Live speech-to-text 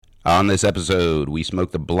On this episode, we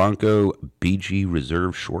smoke the Blanco BG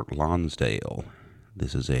Reserve Short Lonsdale.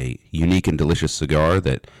 This is a unique and delicious cigar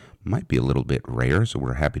that might be a little bit rare, so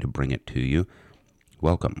we're happy to bring it to you.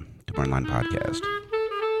 Welcome to Burnline Podcast.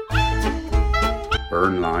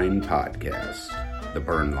 Burnline Podcast. The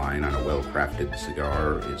burn line on a well-crafted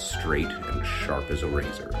cigar is straight and sharp as a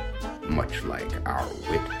razor, much like our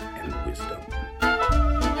wit and wisdom.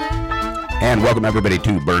 And welcome everybody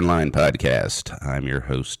to Burnline Podcast. I'm your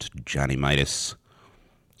host, Johnny Midas.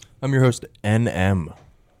 I'm your host, NM.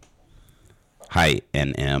 Hi,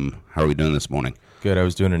 NM. How are we doing this morning? Good. I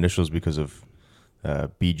was doing initials because of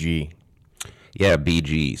BG. Yeah,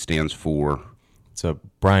 BG stands for... It's a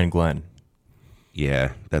Brian Glenn.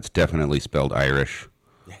 Yeah, that's definitely spelled Irish.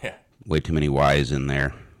 Yeah. Way too many Y's in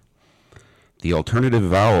there. The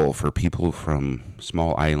vowel for people from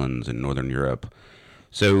small islands in Northern Europe.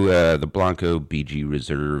 So the Blanco BG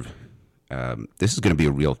Reserve, this is going to be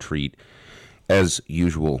a real treat. As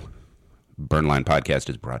usual, Burnline Podcast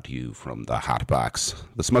is brought to you from the Hot Box,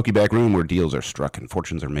 the smoky back room where deals are struck and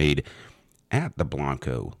fortunes are made at the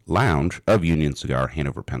Blanco Lounge of Union Cigar,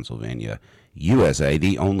 Hanover, Pennsylvania, USA,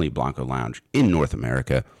 the only Blanco lounge in North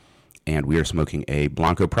America. And we are smoking a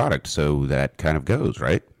Blanco product, so that kind of goes,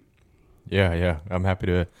 right? Yeah. I'm happy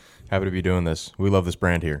to be doing this. We love this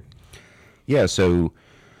brand here. Yeah, so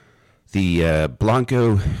the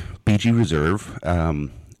Blanco BG Reserve,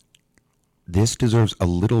 this deserves a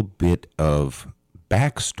little bit of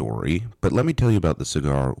backstory, but let me tell you about the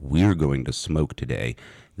cigar we're going to smoke today.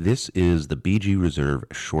 This is the BG Reserve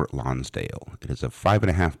Short Lonsdale. It is a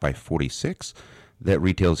 5.5 by 46 that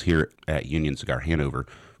retails here at Union Cigar Hanover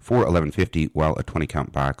for $11.50, while a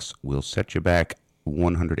 20-count box will set you back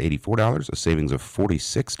 $184, a savings of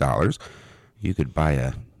 $46. You could buy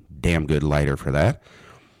a damn good lighter for that.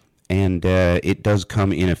 And it does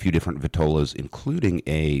come in a few different vitolas, including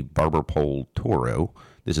a Barber Pole Toro.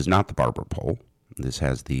 This is not the Barber Pole. This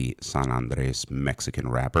has the San Andres Mexican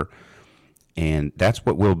wrapper. And that's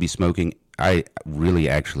what we'll be smoking.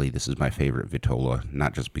 This is my favorite vitola,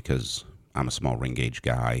 not just because I'm a small ring gauge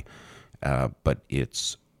guy, but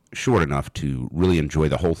it's short enough to really enjoy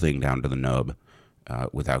the whole thing down to the nub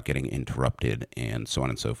without getting interrupted and so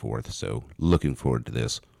on and so forth. So looking forward to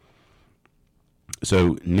this.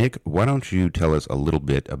 So, Nick, why don't you tell us a little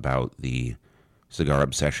bit about the Cigar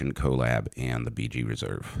Obsession collab and the BG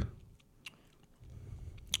Reserve?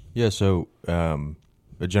 Yeah, so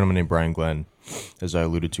a gentleman named Brian Glenn, as I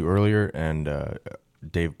alluded to earlier, and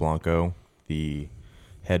Dave Blanco, the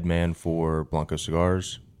head man for Blanco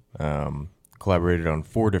Cigars, collaborated on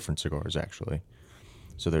 4 different cigars, actually.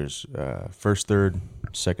 So there's first third,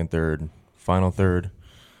 second third, final third,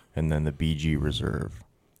 and then the BG Reserve.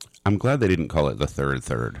 I'm glad they didn't call it the third.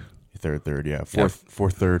 Third, yeah.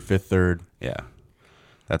 Fourth third, fifth third. Yeah.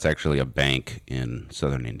 That's actually a bank in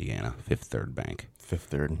southern Indiana, Fifth Third Bank. Fifth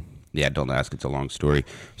third. Yeah, don't ask. It's a long story.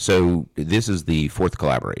 So this is the 4th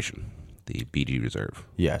collaboration, the BG Reserve.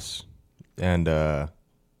 Yes. And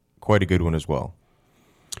quite a good one as well.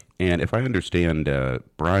 And if I understand,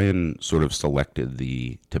 Brian sort of selected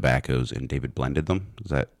the tobaccos and David blended them.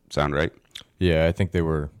 Does that sound right? Yeah, I think they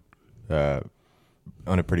were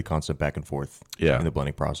on a pretty constant back and forth in the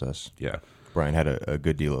blending process. Yeah. Brian had a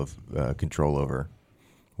good deal of control over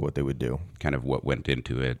what they would do. Kind of what went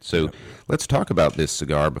into it. So Let's talk about this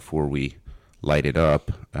cigar before we light it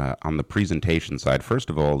up. On the presentation side, first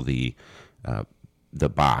of all, the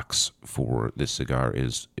box for this cigar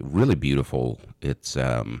is really beautiful. It's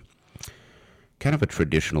kind of a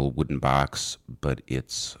traditional wooden box, but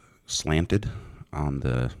it's slanted on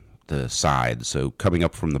the side. So coming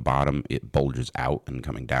up from the bottom, it bulges out, and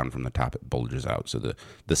coming down from the top, it bulges out. So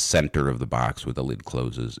the center of the box where the lid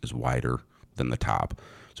closes is wider than the top.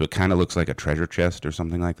 So it kind of looks like a treasure chest or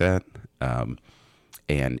something like that.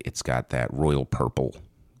 And it's got that royal purple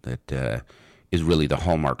that is really the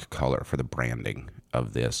hallmark color for the branding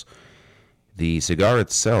of this. The cigar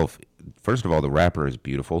itself, first of all, the wrapper is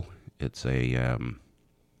beautiful. It's a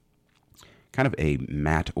kind of a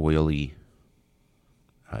matte, oily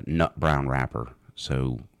nut brown wrapper.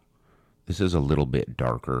 So this is a little bit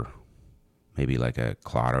darker, maybe like a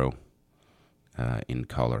claro in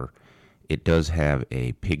color. It does have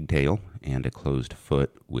a pigtail and a closed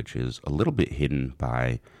foot, which is a little bit hidden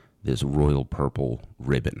by this royal purple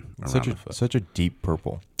ribbon around the foot. Such a deep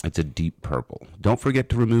purple. It's a deep purple. Don't forget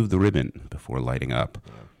to remove the ribbon before lighting up.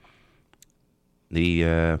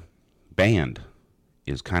 The band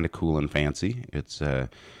is kind of cool and fancy. It's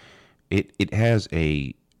it has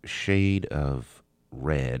a shade of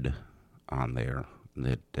red on there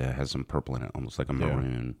that has some purple in it, almost like a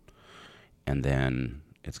maroon. And then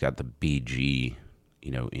it's got the BG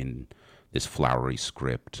in this flowery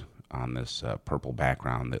script on this purple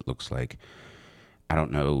background that looks like, I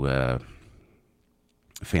don't know,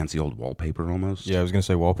 fancy old wallpaper almost. Yeah, I was going to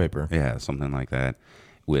say wallpaper. Yeah, something like that,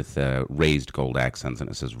 with raised gold accents, and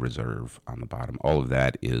it says Reserve on the bottom. All of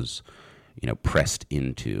that is, pressed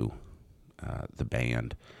into the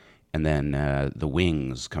band. And then the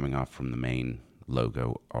wings coming off from the main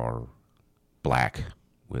logo are black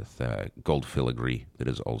with gold filigree that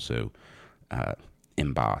is also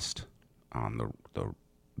embossed on the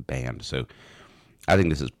band. So I think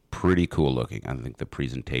this is pretty cool looking. I think the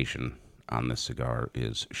presentation on this cigar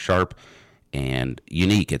is sharp and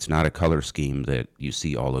unique. It's not a color scheme that you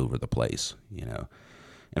see all over the place,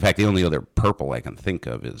 In fact, the only other purple I can think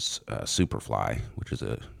of is Superfly, which is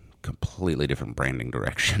a completely different branding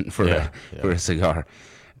direction for a cigar.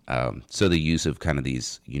 So the use of kind of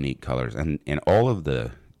these unique colors and all of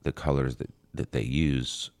the colors that they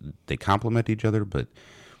use, they complement each other, but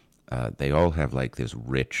they all have like this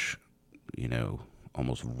rich,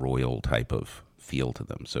 almost royal type of feel to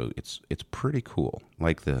them. So it's pretty cool,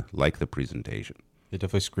 like the presentation. It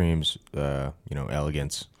definitely screams,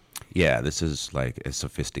 elegance. Yeah, this is like a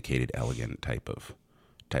sophisticated, elegant type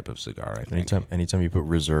of cigar, I think. Anytime you put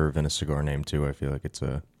Reserve in a cigar name too, I feel like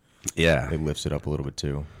it lifts it up a little bit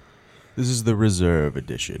too. This is the Reserve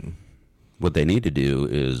edition. What they need to do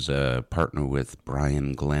is partner with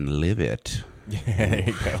Brian Glenlivet. Yeah, there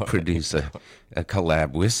you go. Produce a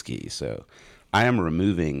collab whiskey. So I am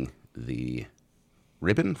removing the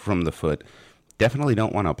ribbon from the foot. Definitely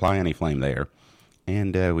don't want to apply any flame there.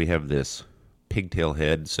 And we have this pigtail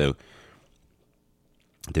head. So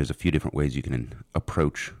there's a few different ways you can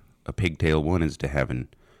approach a pigtail. One is to have an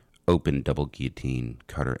open double guillotine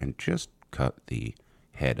cutter and just cut the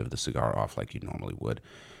head of the cigar off like you normally would.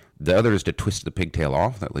 The other is to twist the pigtail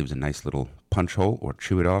off. That leaves a nice little punch hole, or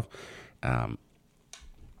chew it off.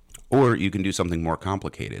 Or you can do something more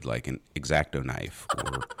complicated, like an X-Acto knife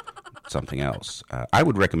or something else. I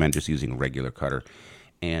would recommend just using a regular cutter.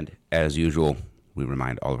 And as usual, we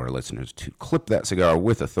remind all of our listeners to clip that cigar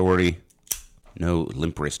with authority. No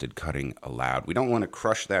limp-wristed cutting allowed. We don't want to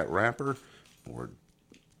crush that wrapper or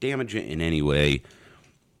damage it in any way.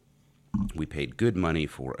 We paid good money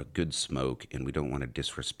for a good smoke, and we don't want to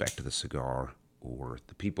disrespect the cigar or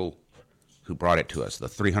the people who brought it to us, the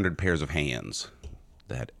 300 pairs of hands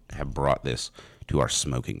that have brought this to our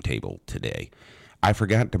smoking table today. I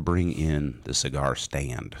forgot to bring in the cigar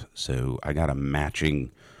stand, so I got a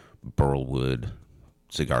matching burlwood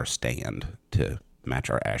cigar stand to match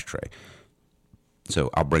our ashtray. So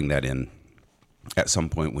I'll bring that in at some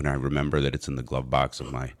point when I remember that it's in the glove box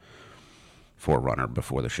of my Forerunner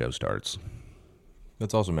before the show starts.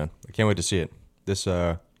 That's awesome, man. I can't wait to see it. This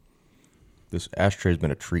ashtray has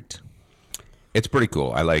been a treat. It's pretty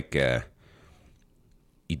cool. I like the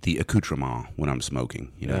accoutrement when I'm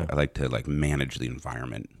smoking. I like to manage the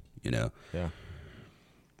environment. Yeah.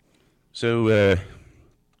 So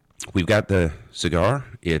we've got the cigar.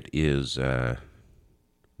 It is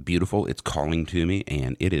beautiful. It's calling to me,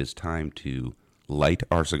 and it is time to light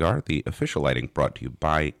our cigar. The official lighting brought to you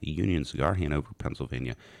by Union Cigar, Hanover,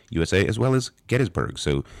 Pennsylvania, USA, as well as Gettysburg.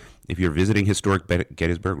 So if you're visiting historic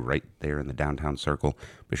Gettysburg, right there in the downtown circle,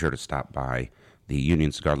 be sure to stop by the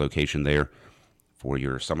Union Cigar location there for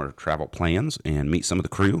your summer travel plans and meet some of the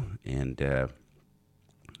crew. And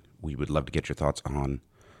we would love to get your thoughts on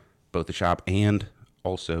both the shop and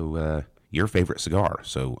also your favorite cigar.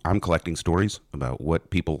 So I'm collecting stories about what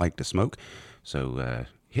people like to smoke. So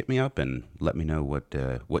hit me up and let me know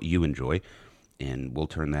what you enjoy, and we'll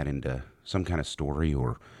turn that into some kind of story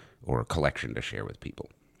or a collection to share with people.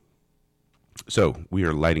 So we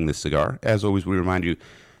are lighting this cigar. As always, we remind you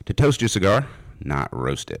to toast your cigar, not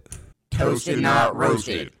roast it. Toasted, not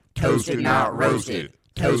roasted. Toasted, not roasted.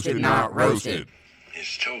 Toasted, not roasted.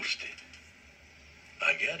 It's toasted.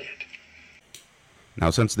 I get it.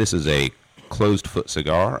 Now, since this is a closed foot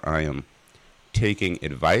cigar, I am taking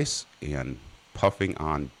advice and puffing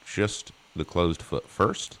on just the closed foot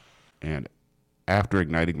first. And after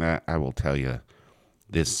igniting that, I will tell you,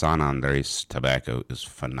 this San Andres tobacco is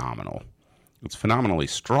phenomenal. It's phenomenally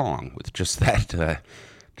strong with just that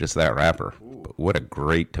wrapper. But what a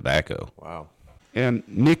great tobacco. Wow. And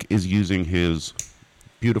Nick is using his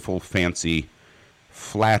beautiful, fancy,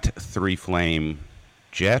 flat 3-flame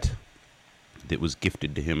jet that was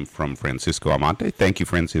gifted to him from Francisco Amante. Thank you,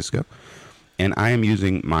 Francisco. And I am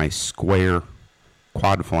using my square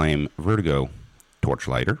quad flame Vertigo torch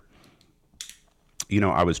lighter.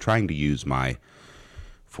 I was trying to use my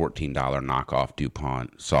 $14 knockoff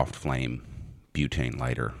DuPont soft flame butane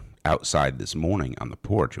lighter outside this morning on the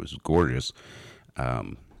porch. It was gorgeous.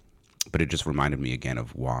 But it just reminded me again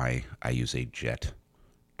of why I use a jet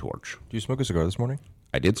torch. Do you smoke a cigar this morning?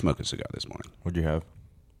 I did smoke a cigar this morning. What'd you have?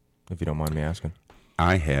 If you don't mind me asking.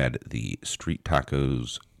 I had the Street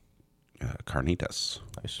Tacos Carnitas.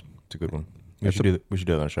 Nice. It's a good one. We should do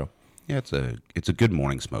that on a show. Yeah, it's a good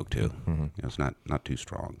morning smoke too. It's not too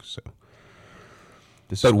strong.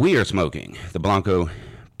 So we are smoking the Blanco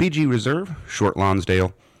BG Reserve, Short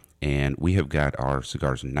Lonsdale, and we have got our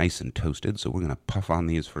cigars nice and toasted. So we're gonna puff on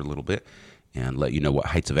these for a little bit and let you know what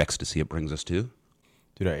heights of ecstasy it brings us to.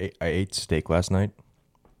 Dude, I ate steak last night,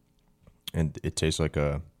 and it tastes like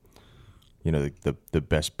the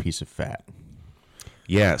best piece of fat.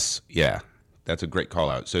 Yes, yeah, that's a great call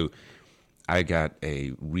out. So I got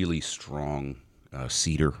a really strong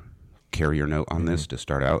cedar carrier note on this to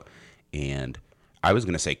start out, and I was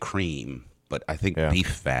going to say cream, but I think beef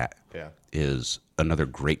fat is another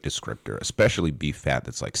great descriptor, especially beef fat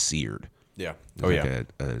that's like seared. Yeah. There's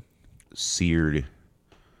a seared,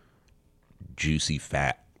 juicy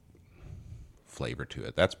fat flavor to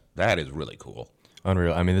it. That is really cool.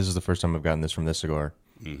 Unreal. I mean, this is the first time I've gotten this from this cigar.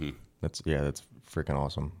 Mm-hmm. That's freaking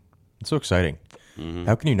awesome. It's so exciting. Mm-hmm.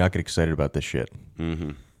 How can you not get excited about this shit?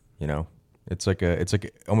 Mm-hmm. You know, it's like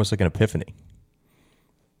almost like an epiphany.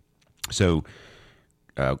 So,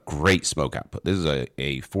 great smoke output. This is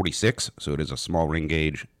a 46, so it is a small ring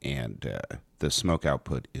gauge, and the smoke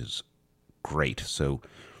output is great. So,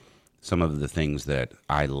 some of the things that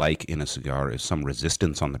I like in a cigar is some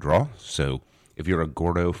resistance on the draw. So, if you're a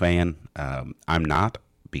Gordo fan, I'm not,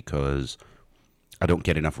 because I don't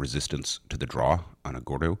get enough resistance to the draw on a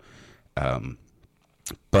Gordo.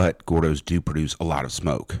 But Gordos do produce a lot of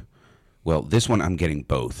smoke. Well, this one I'm getting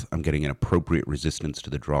both. I'm getting an appropriate resistance to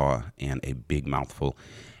the draw and a big mouthful.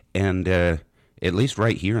 And at least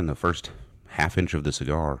right here in the first half inch of the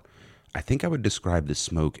cigar, I think I would describe this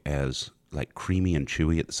smoke as like creamy and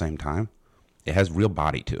chewy at the same time. It has real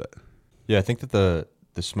body to it. Yeah, I think that the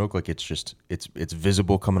smoke, like it's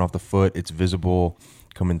visible coming off the foot. It's visible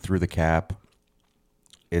coming through the cap.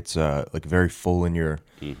 It's like very full in your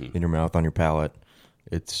mouth, on your palate.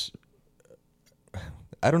 It's,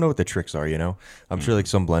 I don't know what the tricks are, you know? I'm sure like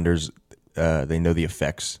some blenders, they know the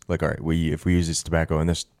effects. Like, all right, if we use this tobacco in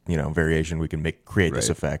this, variation, we can create this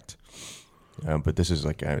effect. But this is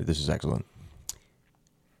this is excellent.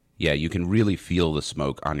 Yeah, you can really feel the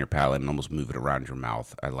smoke on your palate and almost move it around your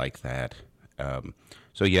mouth. I like that.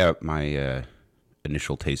 So yeah, my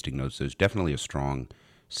initial tasting notes, there's definitely a strong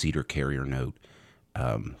cedar carrier note.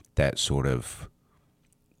 That sort of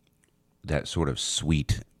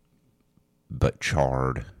sweet but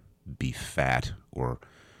charred beef fat, or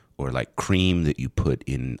like cream that you put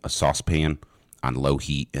in a saucepan on low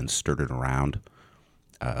heat and stirred it around,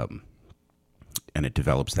 and it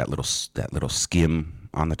develops that little skim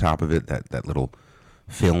on the top of it, that little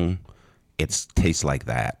film. It tastes like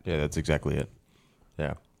that. Yeah, that's exactly it.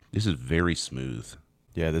 Yeah, this is very smooth.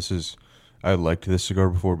 Yeah, I liked this cigar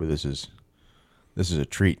before, but this is a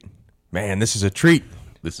treat. Man, this is a treat.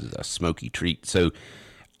 This is a smoky treat. So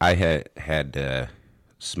I had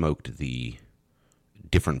smoked the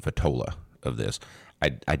different Vitola of this.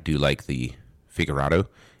 I do like the Figurado,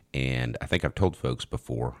 and I think I've told folks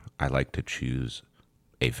before, I like to choose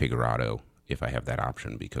a Figurado if I have that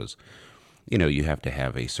option, because, you have to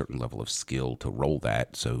have a certain level of skill to roll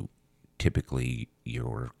that. So typically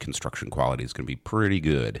your construction quality is going to be pretty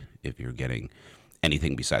good if you're getting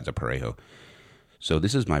anything besides a Parejo. So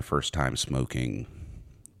this is my first time smoking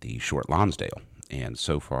the Short Lonsdale, and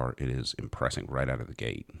so far it is impressing right out of the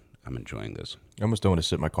gate. I'm enjoying this. I almost don't want to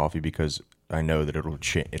sip my coffee because I know that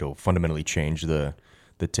it'll fundamentally change the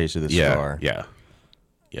taste of the cigar.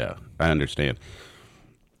 Yeah, I understand.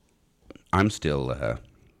 I'm still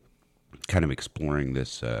kind of exploring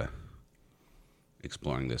this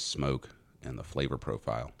smoke and the flavor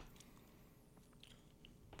profile.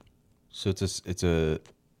 So it's a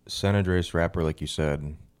San Andreas wrapper, like you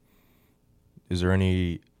said.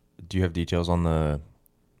 Do you have details on the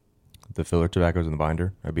filler tobaccos in the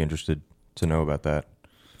binder? I'd be interested to know about that.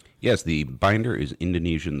 Yes, the binder is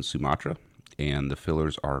Indonesian Sumatra, and the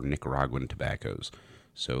fillers are Nicaraguan tobaccos.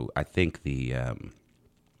 So I think the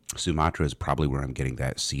Sumatra is probably where I'm getting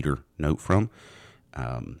that cedar note from.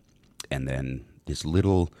 And then this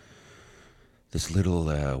little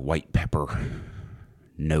white pepper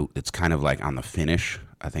note that's kind of like on the finish,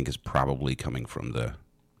 I think is probably coming from the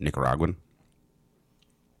Nicaraguan.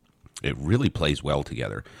 It really plays well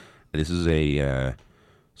together. This is a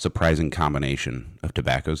surprising combination of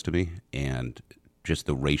tobaccos to me, and just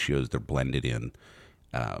the ratios they're blended in.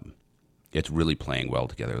 It's really playing well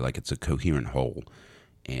together, like it's a coherent whole.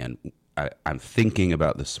 And I'm thinking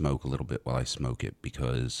about the smoke a little bit while I smoke it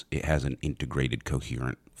because it has an integrated,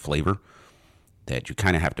 coherent flavor that you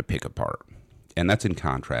kind of have to pick apart. And that's in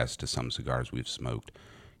contrast to some cigars we've smoked.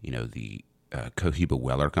 The Cohiba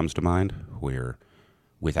Weller comes to mind, where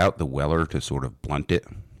without the Weller to sort of blunt it,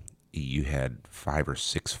 you had 5 or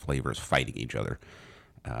 6 flavors fighting each other.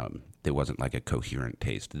 There wasn't like a coherent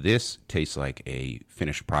taste. This tastes like a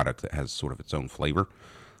finished product that has sort of its own flavor,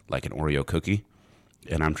 like an Oreo cookie.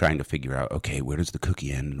 And I'm trying to figure out, okay, where does the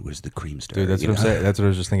cookie end and where's the cream start? Dude, that's what I'm saying. That's what I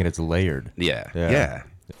was just thinking. It's layered. Yeah.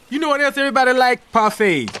 You know what else everybody like?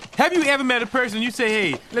 Parfaits. Have you ever met a person you say,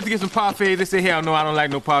 hey, let's get some parfaits? They say, hell no, I don't like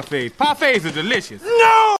no parfaits. Parfaits are delicious.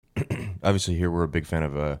 No! Obviously, here we're a big fan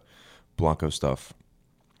of Blanco stuff.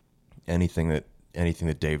 Anything that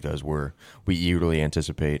Dave does, we eagerly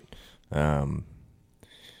anticipate. The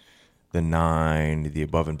 9, the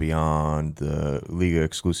Above and Beyond, the Liga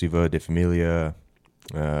Exclusiva de Familia,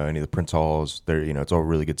 any of the Prince Halls. It's all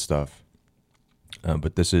really good stuff.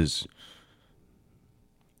 But this is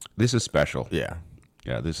special. Yeah,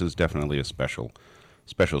 this is definitely a special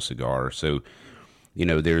cigar. So,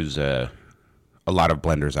 there's a lot of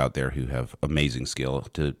blenders out there who have amazing skill.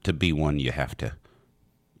 To be one, you have to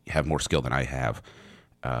have more skill than I have.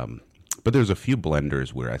 But there's a few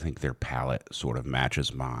blenders where I think their palate sort of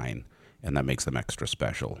matches mine, and that makes them extra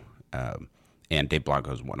special. And Dave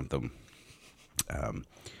Blanco is one of them.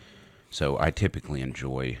 So I typically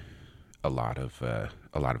enjoy a lot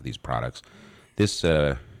of these products. This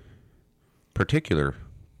particular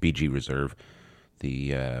BG Reserve,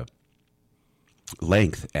 the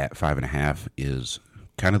length at 5.5 is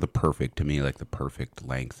kind of the perfect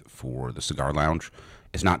length for the cigar lounge.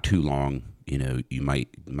 It's not too long. You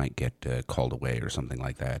might get called away or something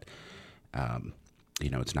like that.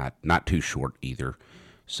 It's not too short either.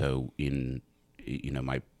 So in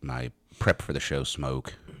my prep for the show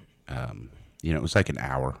smoke, it was like an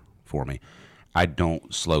hour for me. I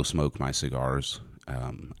don't slow smoke my cigars.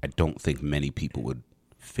 I don't think many people would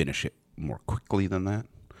finish it more quickly than that.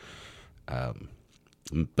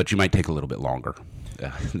 But you might take a little bit longer.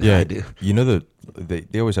 Yeah, I do.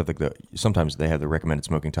 They always have sometimes they have the recommended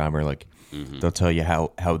smoking timer. They'll tell you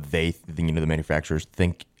how they the manufacturers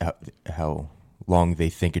think how long they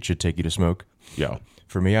think it should take you to smoke. Yeah.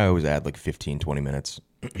 For me, I always add 15, 20 minutes.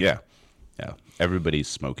 Yeah. Everybody's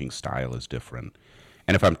smoking style is different,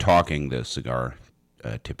 and if I'm talking, the cigar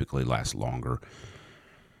typically lasts longer,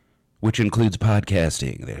 which includes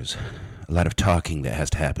podcasting. There's a lot of talking that has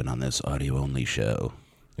to happen on this audio-only show.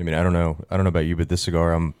 I mean, I don't know about you, but this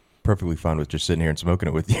cigar, I'm perfectly fine with just sitting here and smoking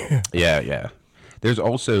it with you. Yeah. There's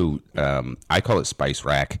also, I call it spice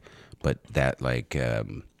rack, but that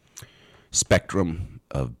spectrum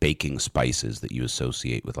of baking spices that you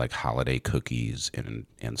associate with holiday cookies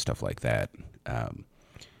and stuff like that.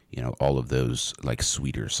 All of those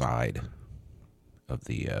sweeter side of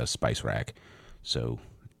the spice rack. So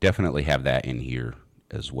definitely have that in here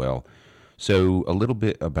as well. So a little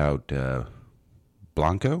bit about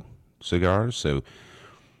Blanco cigars. So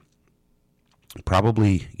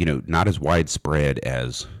probably, not as widespread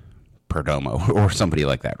as Perdomo or somebody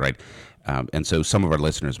like that, right? And so some of our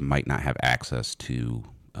listeners might not have access to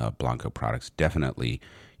Blanco products. Definitely,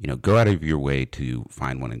 go out of your way to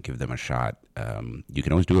find one and give them a shot. You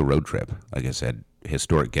can always do a road trip. Like I said,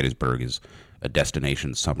 historic Gettysburg is a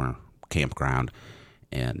destination summer campground,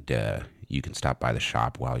 and you can stop by the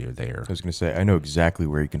shop while you're there. I was going to say, I know exactly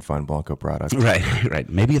where you can find Blanco products. Right.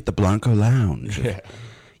 Maybe at the Blanco Lounge. Yeah.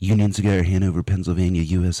 Union Cigar, Hanover, Pennsylvania,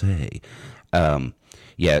 USA.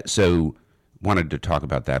 So wanted to talk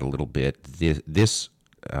about that a little bit. This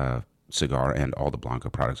cigar and all the Blanco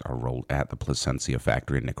products are rolled at the Plasencia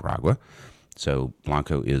factory in Nicaragua. So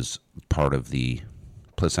Blanco is part of the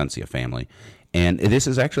Plasencia family. And this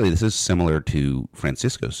is similar to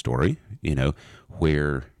Francisco's story,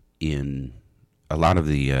 where in a lot of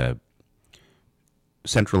the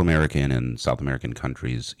Central American and South American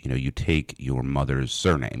countries, you take your mother's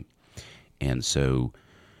surname. And so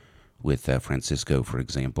with Francisco, for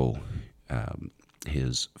example,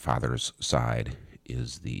 his father's side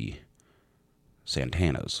is the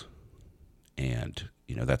Santanas. And,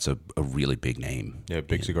 that's a really big name. Yeah,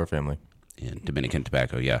 big cigar family. In Dominican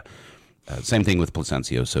tobacco, yeah. Same thing with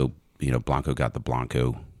Plasencia. So, Blanco got the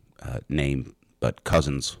Blanco name, but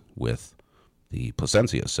cousins with the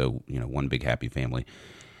Plasencia. So, one big happy family.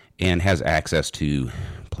 And has access to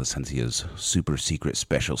Plasencia's super secret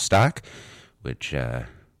special stock, which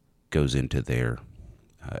goes into their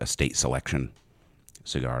estate selection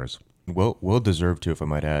cigars. Well deserved too, if I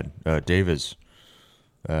might add. Dave is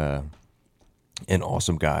an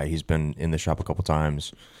awesome guy. He's been in the shop a couple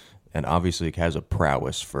times, and obviously has a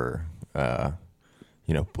prowess for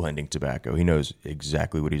blending tobacco. He knows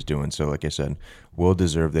exactly what he's doing. So, like I said, well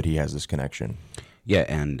deserved that he has this connection. Yeah,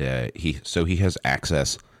 and he has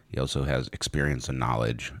access. He also has experience and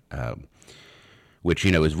knowledge, which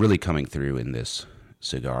is really coming through in this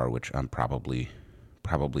cigar, which I'm probably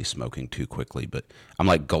smoking too quickly, but I'm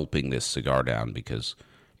like gulping this cigar down because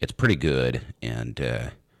it's pretty good,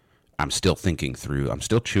 and I'm still thinking through. I'm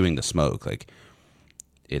still chewing the smoke. Like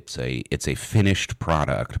it's a finished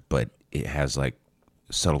product, but it has like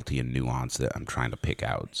subtlety and nuance that I'm trying to pick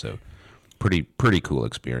out. So pretty cool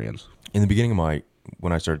experience. In the beginning of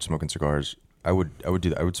when I started smoking cigars, I would do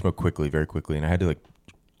that. I would smoke quickly, very quickly, and I had to like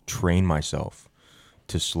train myself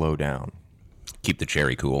to slow down. Keep the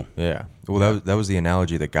cherry cool. Yeah. Well, that was the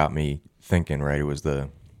analogy that got me thinking, right? It was the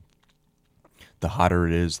hotter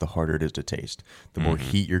it is, the harder it is to taste. The more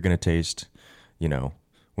heat you're going to taste,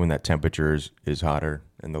 when that temperature is hotter,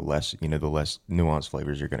 and the less nuanced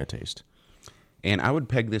flavors you're going to taste. And I would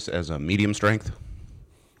peg this as a medium strength.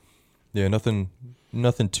 Yeah, nothing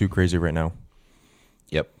too crazy right now.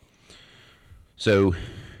 Yep. So,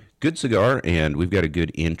 good cigar, and we've got a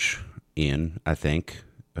good inch in, I think,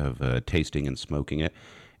 of tasting and smoking it.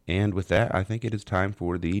 And with that, I think it is time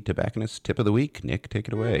for the Tobacconist Tip of the Week. Nick, take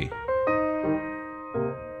it away.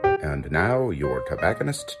 And now, your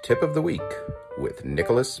Tobacconist Tip of the Week with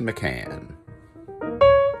Nicholas McCann.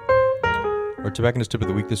 Our Tobacconist Tip of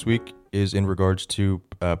the Week this week is in regards to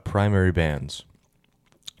primary bands.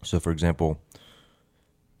 So, for example,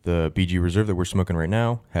 the BG Reserve that we're smoking right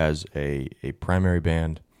now has a primary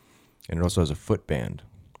band, and it also has a foot band.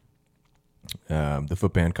 The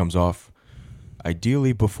foot band comes off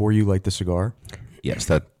ideally before you light the cigar. Yes,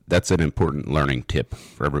 that's an important learning tip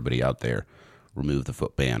for everybody out there. Remove the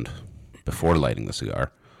foot band before lighting the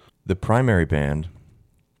cigar. The primary band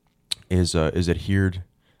is adheres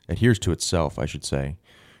to itself, I should say,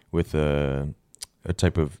 with a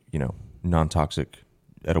type of non-toxic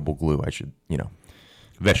edible glue.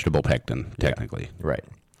 Vegetable pectin, technically. Yeah, right.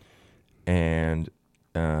 And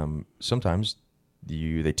sometimes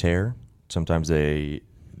they tear. Sometimes the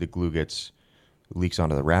glue leaks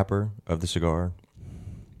onto the wrapper of the cigar,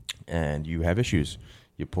 and you have issues.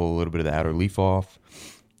 You pull a little bit of the outer leaf off.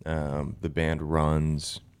 The band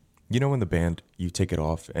runs. When the band, you take it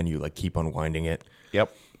off and you like keep unwinding it.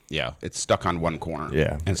 Yep. Yeah, it's stuck on one corner.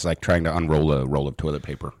 Yeah, and it's like trying to unroll a roll of toilet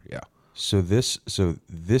paper. Yeah. So this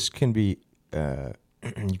can be.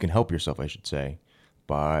 You can help yourself, I should say,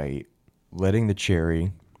 by letting the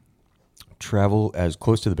cherry travel as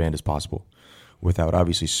close to the band as possible without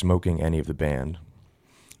obviously smoking any of the band.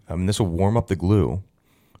 This will warm up the glue,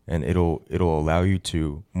 and it'll allow you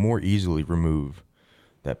to more easily remove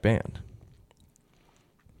that band.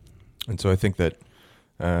 And so I think that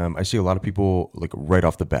I see a lot of people like right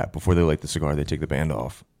off the bat before they light the cigar, they take the band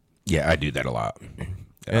off. Yeah, I do that a lot.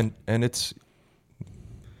 Yeah. And it's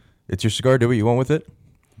your cigar. Do what you want with it.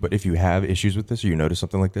 But if you have issues with this, or you notice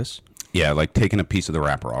something like this, yeah, like taking a piece of the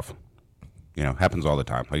wrapper off. Happens all the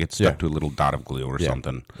time. Like it's stuck to a little dot of glue or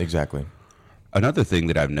something. Exactly. Another thing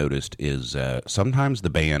that I've noticed is sometimes the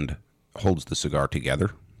band holds the cigar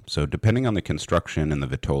together. So depending on the construction and the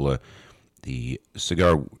vitola, the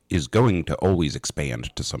cigar is going to always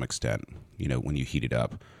expand to some extent, when you heat it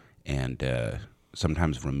up. And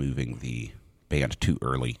sometimes removing the band too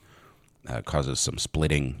early causes some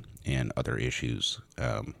splitting and other issues.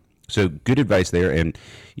 So good advice there. And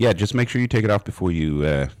yeah, just make sure you take it off before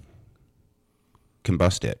you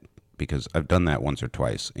combust it, because I've done that once or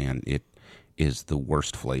twice, and it is the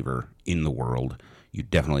worst flavor in the world. You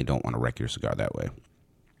definitely don't want to wreck your cigar that way.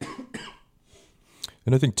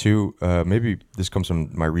 And I think too, maybe this comes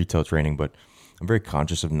from my retail training, but I'm very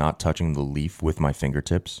conscious of not touching the leaf with my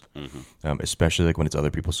fingertips, especially like when it's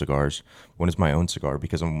other people's cigars. When it's my own cigar,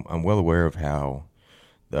 because I'm well aware of how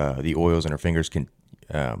the oils in our fingers can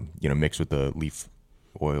mix with the leaf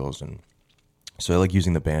oils, and so I like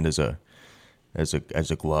using the band as a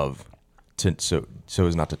glove so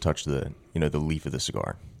as not to touch the leaf of the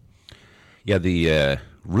cigar. Yeah, the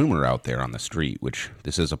rumor out there on the street, which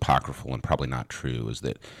this is apocryphal and probably not true, is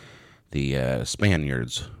that the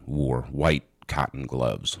Spaniards wore white cotton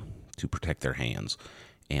gloves to protect their hands,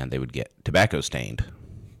 and they would get tobacco stained,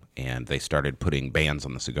 and they started putting bands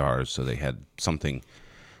on the cigars, so they had something.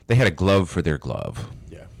 They had a glove for their glove.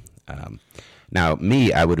 Yeah. Now,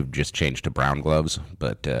 me, I would have just changed to brown gloves,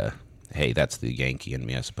 but hey, that's the Yankee in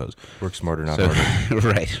me, I suppose. Work smarter, not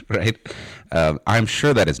harder. Right. I'm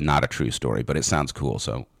sure that is not a true story, but it sounds cool.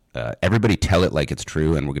 So everybody tell it like it's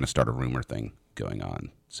true, and we're going to start a rumor thing going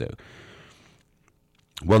on. So,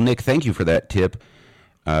 well, Nick, thank you for that tip.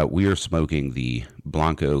 We are smoking the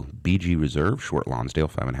Blanco BG Reserve Short Lonsdale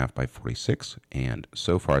 5.5 by 46, and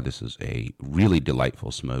so far this is a really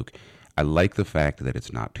delightful smoke. I like the fact that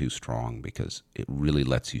it's not too strong because it really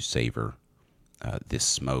lets you savor this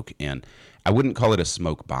smoke. And I wouldn't call it a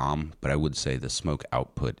smoke bomb, but I would say the smoke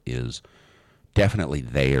output is definitely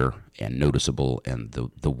there and noticeable, and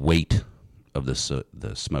the weight of the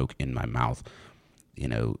smoke in my mouth,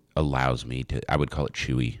 allows me to, I would call it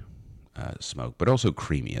chewy smoke, but also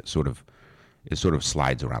creamy. It sort of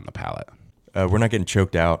slides around the palate. We're not getting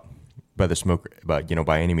choked out by the smoke,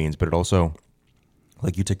 by any means, but it also,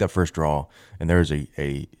 like, you take that first draw and there is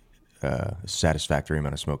a satisfactory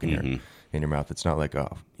amount of smoke in your mouth. It's not like, I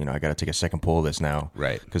got to take a second pull of this now,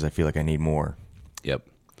 right? Because I feel like I need more. Yep.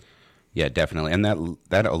 Yeah, definitely, and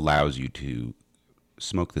that allows you to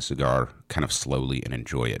smoke the cigar kind of slowly and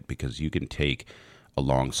enjoy it, because you can take a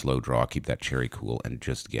long, slow draw, keep that cherry cool, and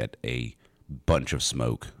just get a bunch of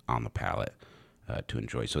smoke on the palate to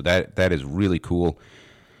enjoy. So that is really cool.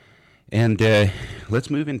 And let's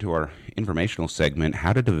move into our informational segment,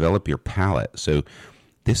 how to develop your palate. So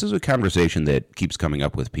this is a conversation that keeps coming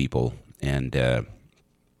up with people, and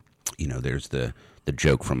there's the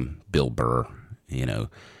joke from Bill Burr,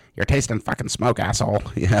 you're tasting fucking smoke, asshole.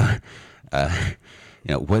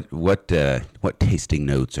 What tasting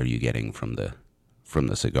notes are you getting from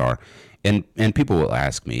the cigar? And people will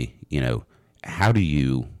ask me, how do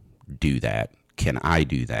you do that? Can I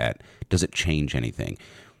do that? Does it change anything?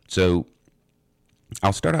 So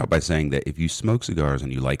I'll start out by saying that if you smoke cigars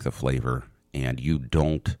and you like the flavor and you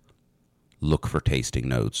don't look for tasting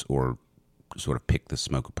notes or sort of pick the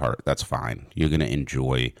smoke apart, that's fine. You're going to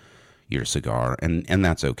enjoy your cigar, and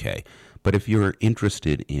that's okay. But if you're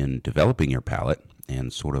interested in developing your palate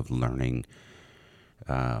and sort of learning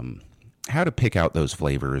how to pick out those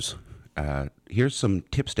flavors, here's some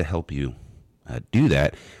tips to help you do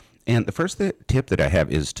that. And the first tip that I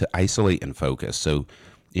have is to isolate and focus. So,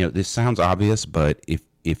 this sounds obvious, but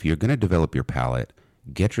if you're going to develop your palate,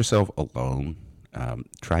 get yourself alone.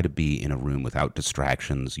 Try to be in a room without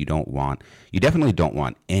distractions. You definitely don't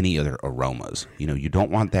want any other aromas. You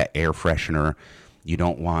don't want that air freshener. You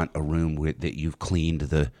don't want a room that you've cleaned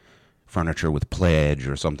the furniture with Pledge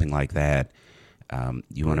or something like that.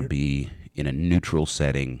 You want to be in a neutral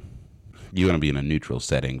setting. You want to be in a neutral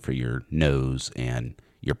setting for your nose and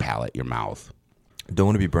your palate, your mouth. Don't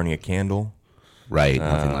want to be burning a candle. Right,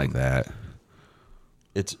 nothing like that.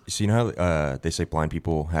 It's how they say blind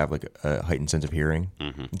people have like a heightened sense of hearing.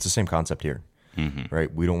 Mm-hmm. It's the same concept here,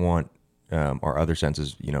 right? We don't want our other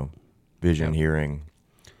senses, vision, hearing,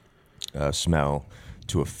 smell,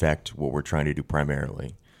 to affect what we're trying to do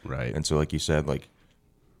primarily. Right. And so, like you said,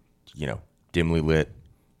 dimly lit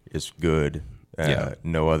is good.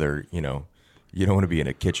 No other, you don't want to be in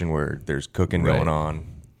a kitchen where there's cooking going on.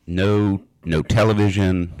 No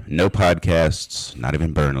television, no podcasts, not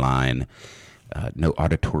even Burn Line. No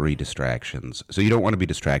auditory distractions. So you don't want to be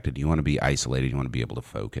distracted. You want to be isolated. You want to be able to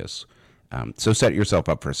focus. So set yourself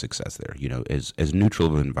up for success there. As neutral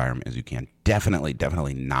of an environment as you can.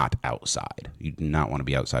 Definitely not outside. You do not want to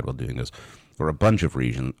be outside while doing this for a bunch of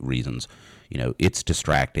reasons. It's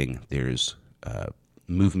distracting. There's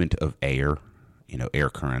movement of air, air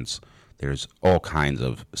currents. There's all kinds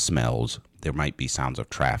of smells. There might be sounds of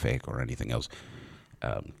traffic or anything else.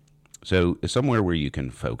 So somewhere where you can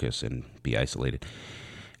focus and be isolated.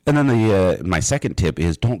 And then my second tip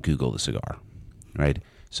is don't Google the cigar, right?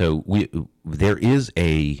 So there is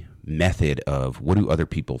a method of what do other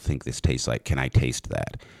people think this tastes like? Can I taste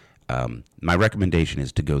that? My recommendation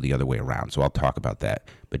is to go the other way around. So I'll talk about that.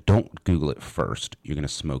 But don't Google it first. You're going to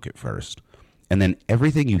smoke it first. And then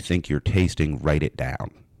everything you think you're tasting, write it down,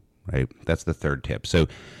 right? That's the third tip. So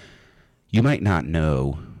you might not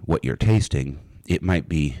know what you're tasting. It might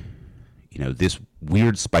be this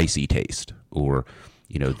weird spicy taste, or,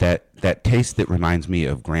 that taste that reminds me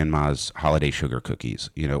of grandma's holiday sugar cookies,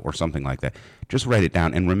 or something like that. Just write it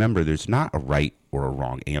down. And remember, there's not a right or a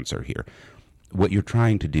wrong answer here. What you're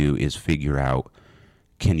trying to do is figure out,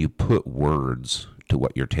 can you put words to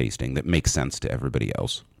what you're tasting that makes sense to everybody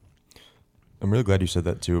else? I'm really glad you said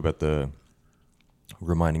that too, about the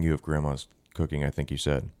reminding you of grandma's cooking, I think you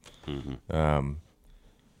said. Mm-hmm.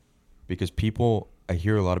 Because I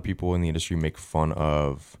hear a lot of people in the industry make fun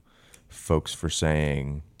of folks for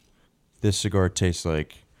saying, this cigar tastes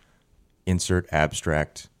like insert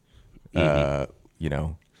abstract,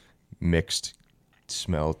 mixed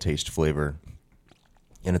smell, taste, flavor.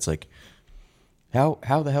 And it's like, how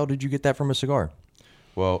the hell did you get that from a cigar?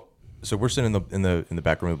 Well, so we're sitting in the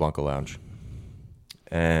back room of the Blanco Lounge,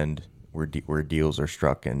 and where deals are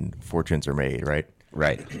struck and fortunes are made, right?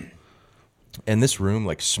 Right. And this room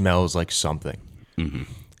like smells like something.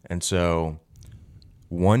 And so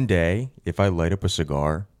one day, if I light up a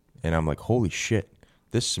cigar and I'm like, holy shit,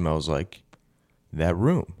 this smells like that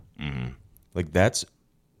room. Like that's,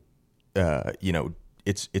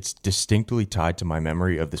 it's distinctly tied to my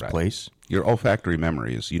memory of this place. Your olfactory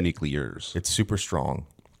memory is uniquely yours. It's super strong.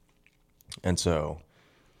 And so,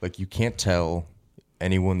 like, you can't tell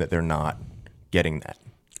anyone that they're not getting that.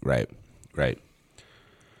 Right.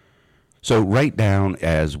 So write down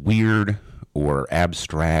as weird or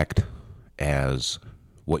abstract as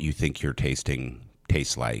what you think your tasting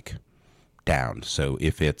tastes like down. So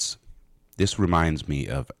if it's, this reminds me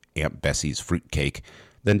of Aunt Bessie's fruitcake,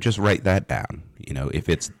 then just write that down. If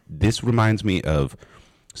it's, this reminds me of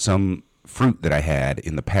some fruit that I had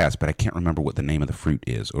in the past, but I can't remember what the name of the fruit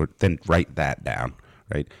is, or then write that down,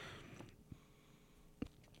 right?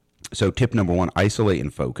 So tip number 1, isolate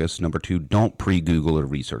and focus. Number 2, don't pre-Google or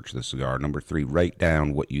research the cigar. Number 3, write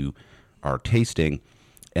down what you are tasting.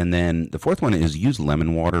 And then the fourth one is use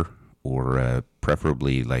lemon water, or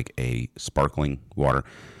preferably like a sparkling water.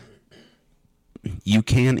 You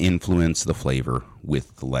can influence the flavor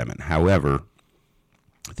with the lemon. However,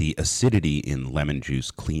 the acidity in lemon juice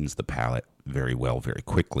cleans the palate very well, very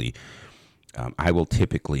quickly. I will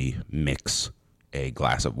typically mix a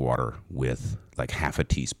glass of water with like half a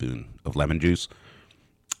teaspoon of lemon juice.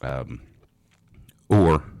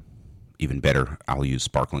 Or even better, I'll use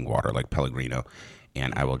sparkling water like Pellegrino,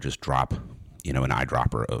 and I will just drop, an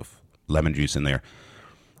eyedropper of lemon juice in there,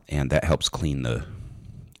 and that helps clean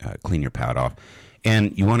your palate off.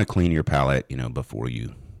 And you want to clean your palate, before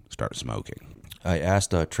you start smoking. I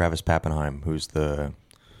asked Travis Pappenheim, who's the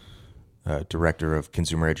director of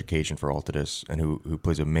consumer education for Altadis, and who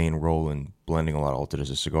plays a main role in blending a lot of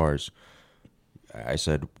Altadis' cigars. I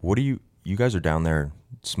said, "What do you guys are down there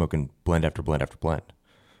smoking blend after blend after blend?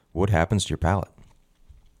 What happens to your palate?"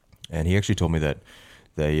 And he actually told me that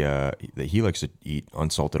that he likes to eat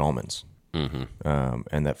unsalted almonds,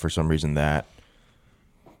 and that for some reason that,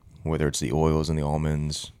 whether it's the oils in the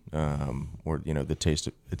almonds or the taste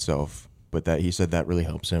itself. But that he said that really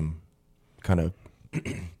helps him kind of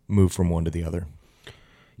move from one to the other.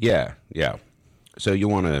 Yeah. So you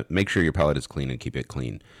want to make sure your palate is clean and keep it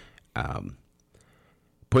clean.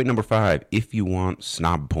 Point number 5, if you want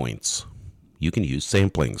snob points, you can use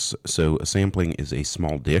samplings. So a sampling is a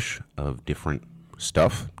small dish of different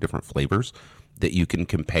stuff, different flavors that you can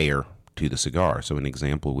compare to the cigar. So an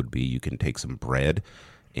example would be you can take some bread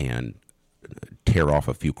and tear off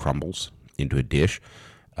a few crumbles into a dish.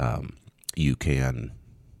 You can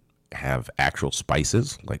have actual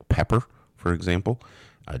spices like pepper, for example,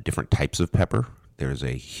 different types of pepper. There's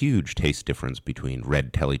a huge taste difference between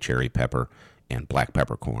red Telly-cherry pepper and black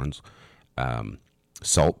peppercorns.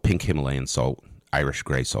 Salt, pink Himalayan salt, Irish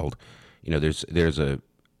gray salt. There's a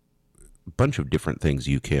bunch of different things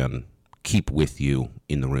you can keep with you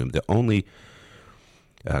in the room. The only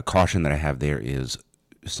caution that I have there is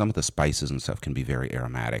some of the spices and stuff can be very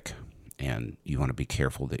aromatic, and you want to be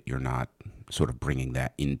careful that you're not sort of bringing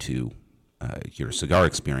that into your cigar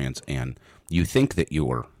experience, and you think that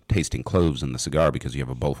you're tasting cloves in the cigar because you have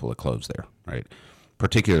a bowl full of cloves there, right?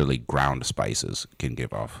 Particularly ground spices can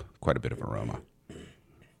give off quite a bit of aroma.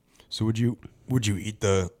 So would you eat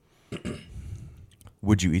the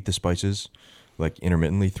spices like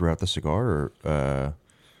intermittently throughout the cigar, or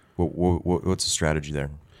what's the strategy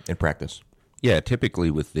there in practice? Yeah,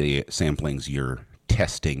 typically with the samplings, you're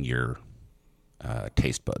testing your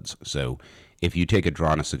taste buds. So if you take a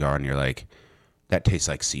draw on a cigar and you're like, that tastes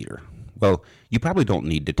like cedar. Well, you probably don't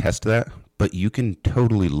need to test that, but you can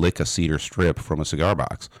totally lick a cedar strip from a cigar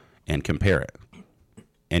box and compare it.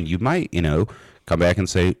 And you might, come back and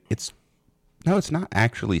say, it's not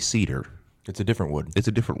actually cedar. It's a different wood. It's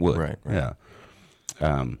a different wood. Right. Yeah.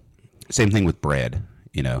 Same thing with bread,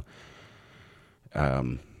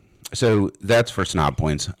 So that's for snob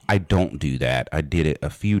points. I don't do that. I did it a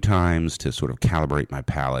few times to sort of calibrate my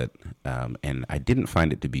palate, and I didn't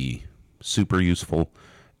find it to be super useful.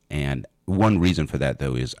 And one reason for that,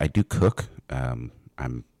 though, is I do cook.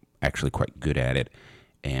 I'm actually quite good at it.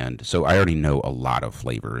 And so I already know a lot of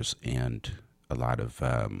flavors and a lot of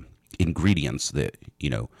ingredients that,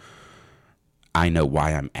 I know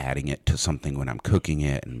why I'm adding it to something when I'm cooking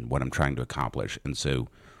it and what I'm trying to accomplish. And so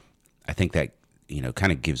I think that,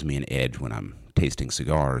 kind of gives me an edge when I'm tasting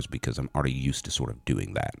cigars because I'm already used to sort of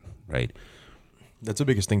doing that, right? That's the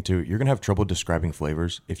biggest thing, too. You're going to have trouble describing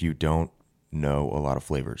flavors if you don't know a lot of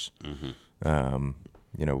flavors.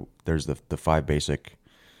 There's the 5 basic: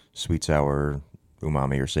 sweet, sour,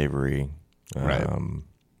 umami, or savory. Right.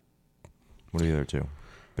 What are the other 2?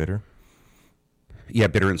 Bitter? Yeah,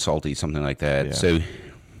 bitter and salty, something like that. Yeah. So,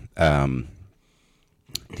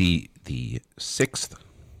 the sixth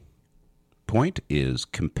point is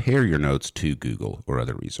compare your notes to Google or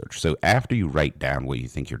other research. So after you write down what you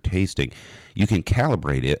think you're tasting, you can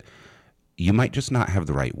calibrate it. You might just not have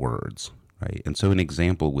the right words, right? And so an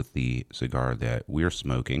example with the cigar that we're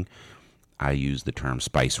smoking, I use the term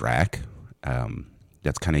spice rack.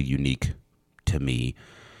 That's kind of unique to me.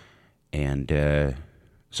 And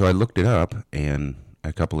so I looked it up, and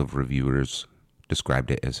a couple of reviewers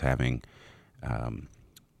described it as having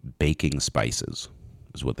baking spices,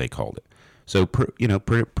 is what they called it. So,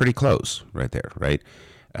 pretty close right there, right?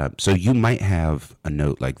 So you might have a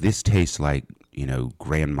note like, this tastes like,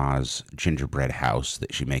 grandma's gingerbread house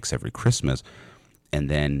that she makes every Christmas. And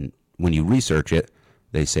then when you research it,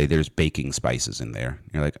 they say there's baking spices in there.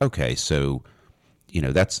 You're like, okay, so,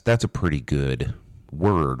 that's a pretty good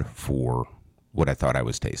word for what I thought I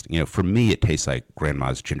was tasting. For me, it tastes like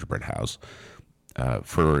grandma's gingerbread house.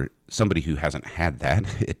 For somebody who hasn't had that,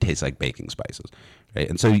 it tastes like baking spices, right?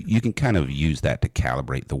 And so you can kind of use that to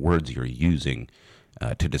calibrate the words you're using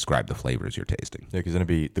to describe the flavors you're tasting. Yeah, because then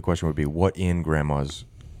the question would be, what in grandma's,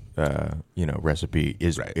 recipe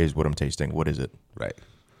is what I'm tasting? What is it? Right.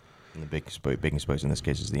 And the baking spice in this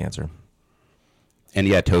case is the answer. And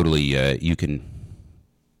yeah, totally. You can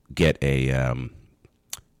get a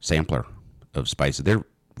sampler of spices. They're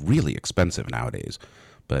really expensive nowadays,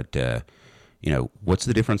 but what's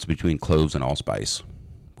the difference between cloves and allspice?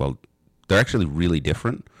 Well, they're actually really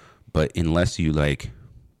different, but unless you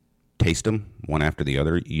taste them one after the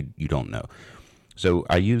other, you don't know. So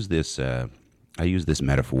I use this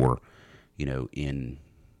metaphor, in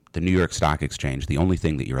the New York Stock Exchange. The only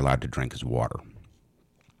thing that you're allowed to drink is water.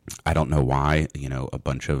 I don't know why, a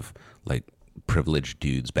bunch of privileged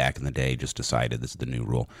dudes back in the day just decided this is the new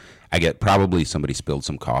rule. I get probably somebody spilled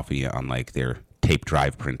some coffee on their tape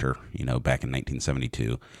drive printer, back in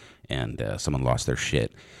 1972, and someone lost their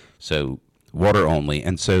shit. So water only.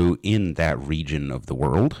 And so in that region of the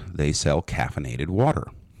world, they sell caffeinated water,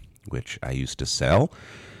 which I used to sell.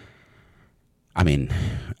 I mean,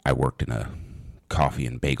 I worked in a coffee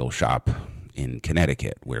and bagel shop in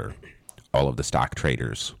Connecticut where all of the stock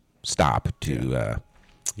traders stop to,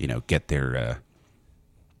 get their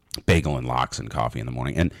bagel and lox and coffee in the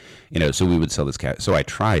morning. And, so we would sell this so I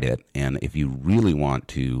tried it. And if you really want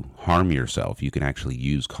to harm yourself, you can actually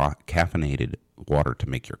use caffeinated water to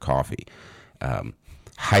make your coffee.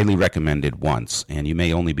 Highly recommended once, and you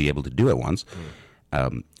may only be able to do it once.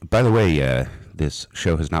 By the way, this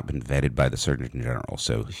show has not been vetted by the Surgeon General,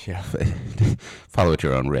 so follow at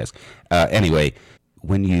your own risk. Anyway,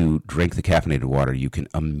 when you drink the caffeinated water, you can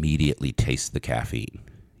immediately taste the caffeine.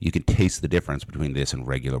 You can taste the difference between this and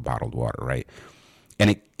regular bottled water, right?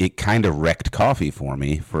 And it kind of wrecked coffee for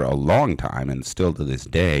me for a long time, and still to this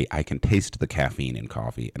day, I can taste the caffeine in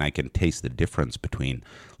coffee, and I can taste the difference between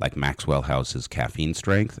Maxwell House's caffeine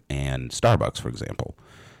strength and Starbucks, for example.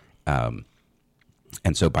 And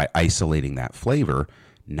so by isolating that flavor,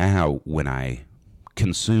 now when I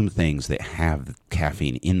consume things that have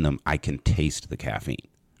caffeine in them, I can taste the caffeine,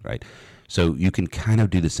 right? So you can kind of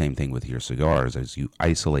do the same thing with your cigars as you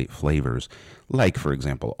isolate flavors, like, for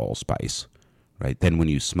example, allspice, right? Then when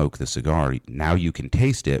you smoke the cigar, now you can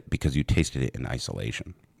taste it because you tasted it in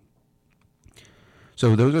isolation.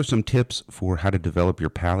 So those are some tips for how to develop your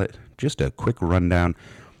palate. Just a quick rundown.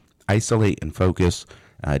 Isolate and focus.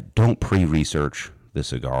 Don't pre-research the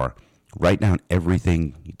cigar. Write down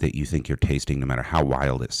everything that you think you're tasting, no matter how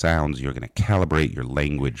wild it sounds. You're going to calibrate your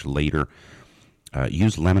language later.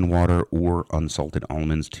 Use lemon water or unsalted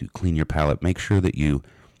almonds to clean your palate. Make sure that you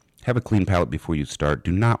have a clean palate before you start.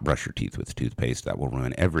 Do not brush your teeth with toothpaste. That will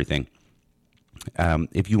ruin everything.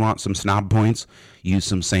 If you want some snob points, use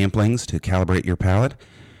some samplings to calibrate your palate.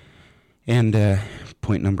 And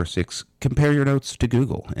point number 6, compare your notes to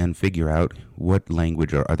Google and figure out what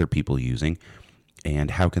language are other people using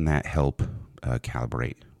and how can that help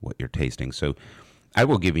calibrate what you're tasting. So I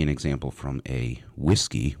will give you an example from a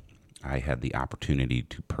whiskey. I had the opportunity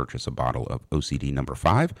to purchase a bottle of OCD number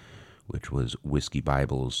 5, which was Whiskey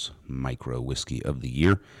Bible's Micro Whiskey of the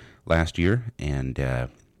Year last year, and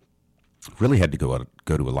really had to go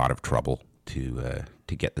to a lot of trouble to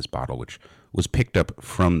get this bottle, which was picked up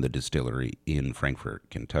from the distillery in Frankfort,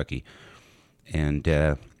 Kentucky. And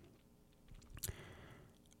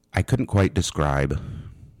I couldn't quite describe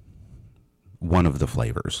one of the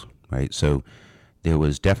flavors, right? So there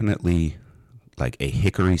was definitely like a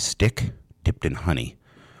hickory stick dipped in honey,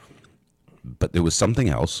 but there was something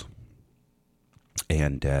else.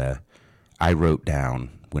 And I wrote down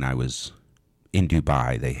when I was in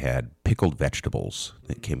Dubai, they had pickled vegetables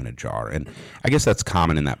that came in a jar, and I guess that's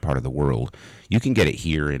common in that part of the world. You can get it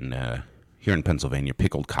here in Pennsylvania,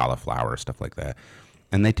 pickled cauliflower, stuff like that,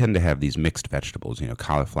 and they tend to have these mixed vegetables,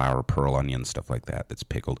 cauliflower, pearl onion, stuff like that that's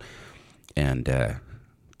pickled, and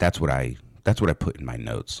that's what I put in my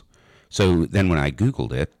notes. So then when I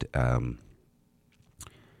Googled it,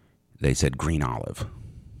 they said green olive,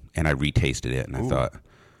 and I retasted it, and I thought,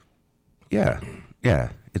 yeah,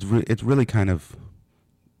 it's really kind of,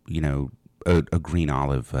 a green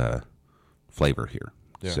olive flavor here.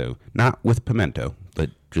 Yeah. So not with pimento, but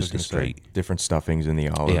just a straight different stuffings in the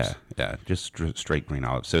olives. Yeah, just straight green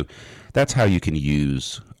olive. So that's how you can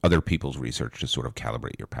use other people's research to sort of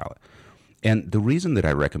calibrate your palate. And the reason that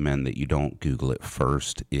I recommend that you don't Google it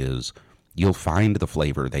first is you'll find the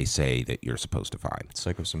flavor they say that you're supposed to find. It's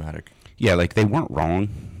psychosomatic. Yeah, like they weren't wrong.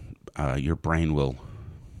 Your brain will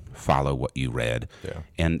follow what you read. Yeah.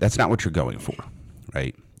 And that's not what you're going for,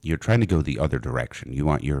 right? You're trying to go the other direction. You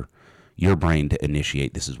want your brain to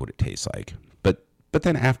initiate, this is what it tastes like. But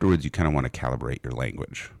then afterwards, you kind of want to calibrate your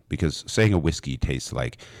language, because saying a whiskey tastes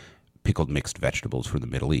like pickled mixed vegetables from the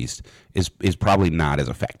Middle East is probably not as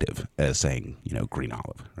effective as saying, green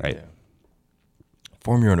olive, right? Yeah.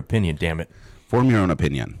 Form your own opinion, damn it. Form your own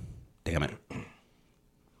opinion, damn it.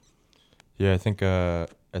 Yeah, I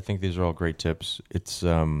think these are all great tips. It's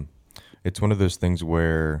one of those things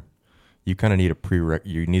where you kind of need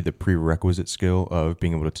the prerequisite skill of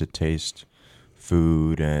being able to taste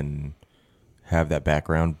food and have that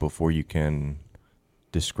background before you can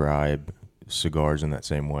describe cigars in that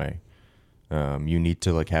same way. You need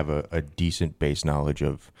to have a decent base knowledge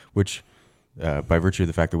of which, by virtue of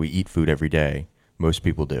the fact that we eat food every day, most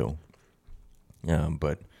people do.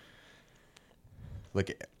 But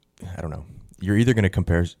I don't know. You're either going to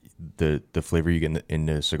compare the flavor you get in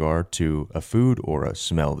the cigar to a food or a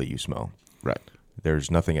smell that you smell. Right. There's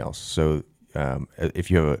nothing else. So if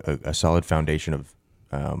you have a solid foundation of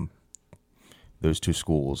those two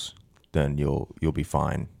schools, then you'll be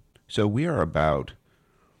fine. So we are about,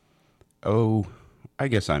 I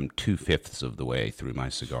guess I'm 2/5 of the way through my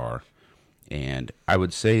cigar. And I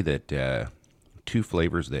would say that two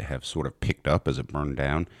flavors that have sort of picked up as it burned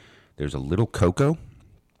down, there's a little cocoa,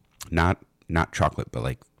 not chocolate, but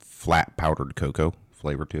like flat powdered cocoa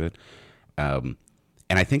flavor to it. And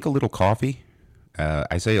I think a little coffee.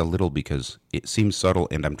 I say a little because it seems subtle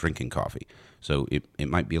and I'm drinking coffee. So it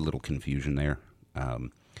might be a little confusion there.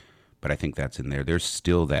 But I think that's in there. There's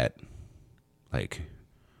still that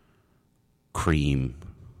cream,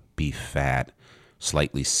 beef fat,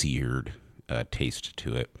 slightly seared taste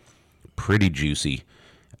to it. Pretty juicy.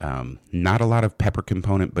 Not a lot of pepper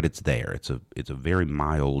component, but it's there. It's a very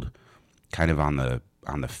mild, kind of on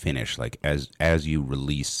the finish. Like as you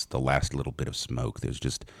release the last little bit of smoke, there's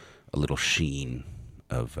just a little sheen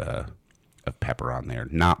of pepper on there.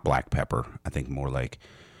 Not black pepper. I think more like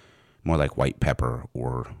white pepper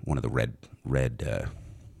or one of the red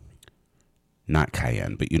not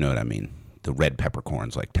cayenne, but you know what I mean. The red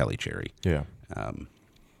peppercorns like Telly Cherry. Yeah. I'm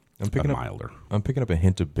milder. I'm picking up a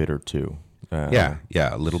hint of bitter too. Yeah,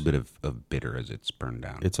 a little bit of bitter as it's burned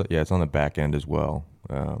down. It's on the back end as well,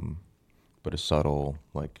 but a subtle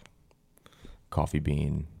coffee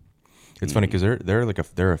bean. It's funny because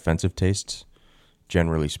they're offensive tastes,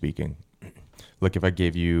 generally speaking. Like if I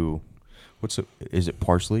gave you, is it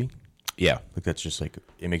parsley? Yeah, That's just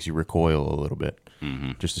it makes you recoil a little bit.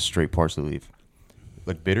 Mm-hmm. Just a straight parsley leaf.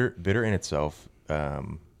 Bitter in itself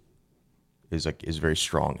is very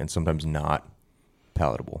strong and sometimes not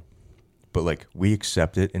palatable. But we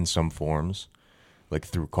accept it in some forms,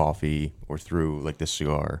 through coffee or through this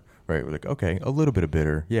cigar, right? We're okay, a little bit of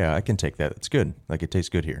bitter. Yeah, I can take that. It's good. It tastes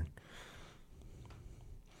good here.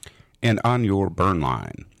 And on your burn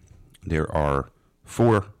line, there are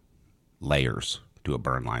 4 layers to a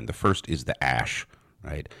burn line. The first is the ash,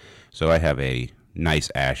 right? So I have a nice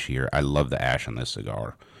ash here. I love the ash on this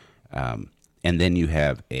cigar. And then you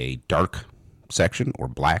have a dark section or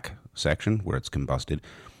black section where it's combusted.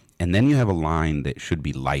 And then you have a line that should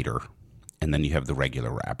be lighter. And then you have the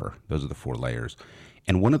regular wrapper. Those are the 4 layers.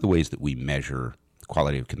 And one of the ways that we measure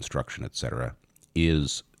quality of construction, etc.,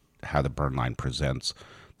 is how the burn line presents.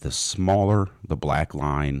 The smaller the black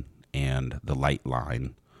line and the light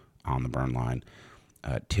line on the burn line,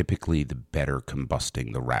 typically the better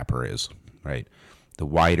combusting the wrapper is, right? The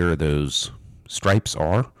wider those stripes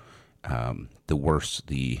are, the worse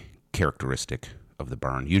the characteristic of the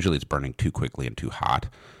burn. Usually it's burning too quickly and too hot.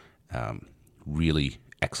 Really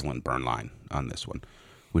excellent burn line on this one,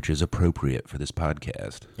 which is appropriate for this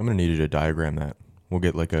podcast. I'm going to need you to diagram that. We'll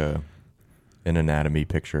get an anatomy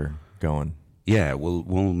picture going. Yeah,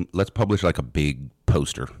 we'll let's publish like a big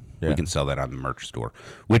poster. Yeah. We can sell that on the merch store,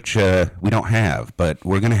 which we don't have, but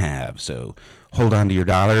we're gonna have. So hold on to your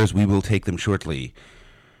dollars. We will take them shortly.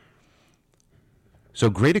 So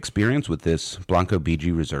great experience with this Blanco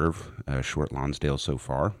BG Reserve short Lonsdale so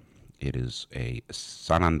far. It is a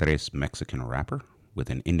San Andres Mexican wrapper with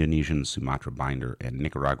an Indonesian Sumatra binder and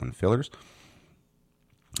Nicaraguan fillers.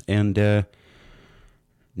 And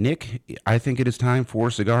Nick, I think it is time for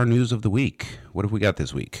Cigar News of the Week. What have we got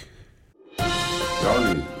this week?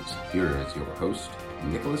 Cigar News. Here is your host,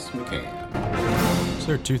 Nicholas McCann. So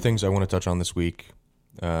there are two things I want to touch on this week.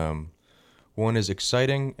 One is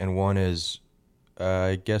exciting, and one is,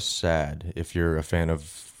 I guess, sad if you're a fan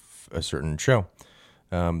of a certain show.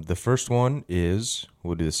 The first one is,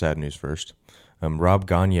 we'll do the sad news first. Rob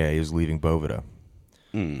Gagne is leaving Boveda.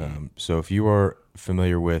 So if you are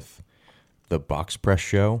familiar with the Box Press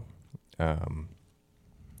show,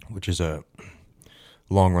 which is a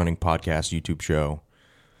long-running podcast YouTube show,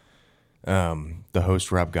 the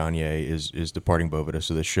host Rob Gagne is departing Boveda.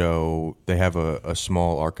 So the show, they have a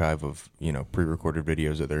small archive of pre-recorded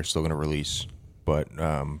videos that they're still going to release, but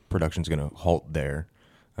production's going to halt there.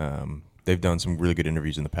 They've done some really good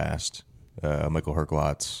interviews in the past. Michael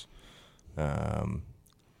Herklotz.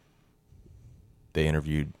 They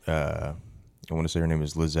interviewed, I want to say her name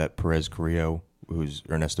is Lizette Perez Carrillo, who's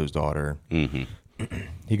Ernesto's daughter. Mm-hmm.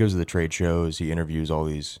 He goes to the trade shows. He interviews all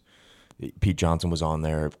these. Pete Johnson was on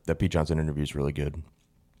there. That Pete Johnson interview is really good.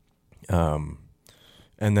 And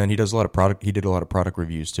then he does a lot of product. He did a lot of product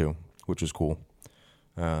reviews too, which was cool.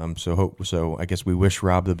 So I guess we wish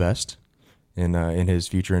Rob the best in his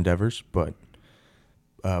future endeavors. But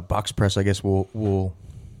Box Press, I guess, will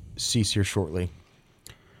cease here shortly.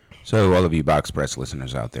 So all of you Box Press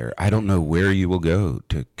listeners out there, I don't know where you will go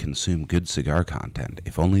to consume good cigar content.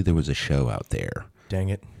 If only there was a show out there. Dang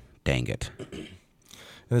it. Dang it.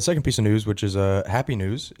 And the second piece of news, which is happy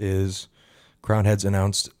news, is Crown Heads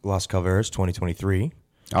announced Las Calaveras 2023.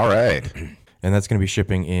 All right. And that's going to be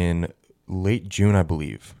shipping in late June, I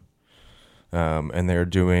believe. And they're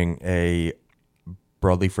doing a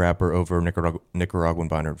broadleaf wrapper over Nicaraguan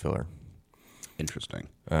binder and filler. Interesting.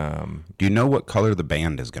 Do you know what color the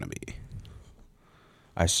band is going to be?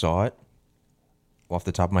 I saw it. Off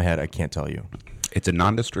the top of my head, I can't tell you. It's a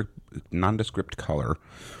nondescript color.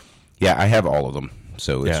 Yeah, I have all of them.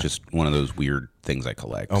 So it's just one of those weird things I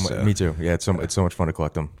collect. Oh, me too. Yeah, it's so much fun to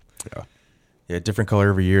collect them. Yeah. Yeah, different color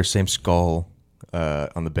every year, same skull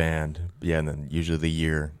on the band. Yeah, and then usually the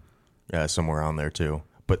year somewhere on there too.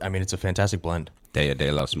 But I mean, it's a fantastic blend. Dia de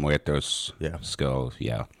los Muertos. Yeah. Skull.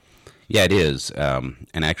 Yeah. Yeah, it is. And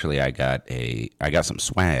actually, I got some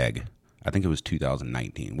swag. I think it was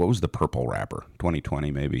 2019. What was the purple wrapper?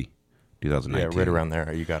 2020 maybe. 2019. Yeah, right around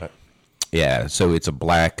there. You got it. Yeah, so it's a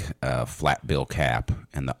black flat bill cap,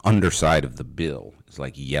 and the underside of the bill is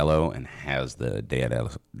like yellow and has the Dia de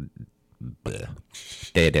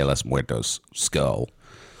los Muertos skull.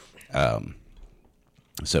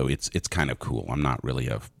 So it's kind of cool. I'm not really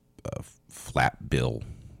a flat bill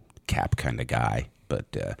cap kind of guy,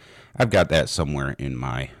 but I've got that somewhere in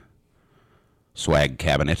my swag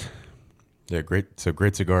cabinet. Yeah, great. So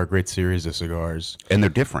great cigar, great series of cigars, and they're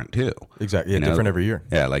different too. Exactly, yeah, different every year.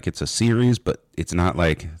 Yeah, like it's a series, but it's not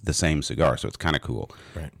like the same cigar, so it's kind of cool.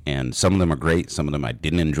 Right. And some of them are great. Some of them I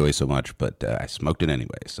didn't enjoy so much, but I smoked it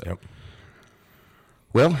anyway. So. Yep.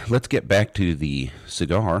 Well, let's get back to the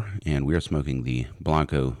cigar, and we are smoking the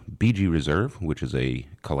Blanco BG Reserve, which is a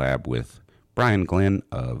collab with Brian Glenn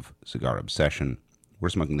of Cigar Obsession. We're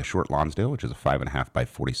smoking the Short Lonsdale, which is a 5.5 by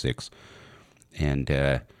 46, and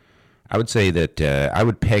I would say that I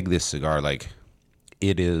would peg this cigar like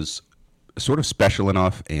it is sort of special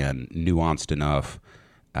enough and nuanced enough.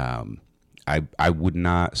 I would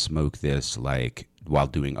not smoke this like while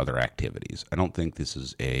doing other activities. I don't think this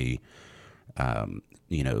is a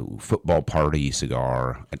football party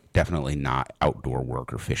cigar. Definitely not outdoor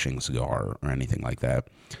work or fishing cigar or anything like that.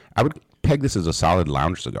 I would peg this as a solid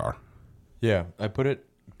lounge cigar. Yeah, I put it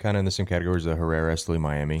kind of in the same category as the Herrera Esteli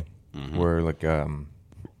Miami, where like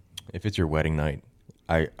if it's your wedding night,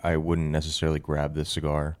 I wouldn't necessarily grab this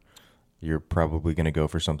cigar. You're probably going to go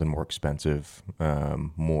for something more expensive,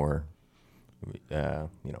 more, I'm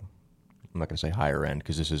not going to say higher end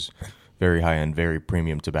because this is very high end, very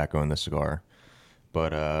premium tobacco in this cigar.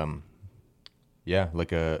 But yeah,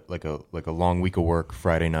 like a long week of work,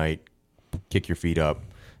 Friday night, kick your feet up,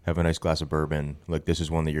 have a nice glass of bourbon. Like this is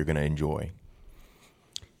one that you're going to enjoy.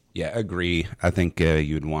 Yeah, I agree. I think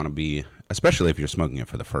you'd want to be, especially if you're smoking it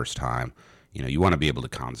for the first time, you want to be able to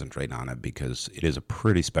concentrate on it because it is a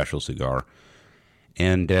pretty special cigar.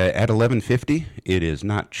 And at $11.50, it is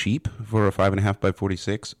not cheap for a 5.5 by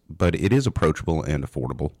 46, but it is approachable and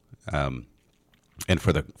affordable. And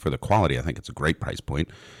for the quality, I think it's a great price point.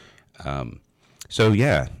 So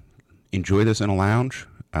yeah, enjoy this in a lounge,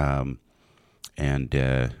 and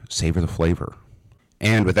savor the flavor.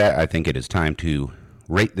 And with that, I think it is time to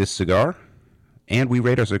rate this cigar. And we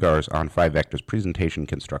rate our cigars on 5 vectors: presentation,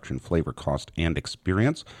 construction, flavor, cost, and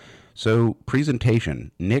experience. So,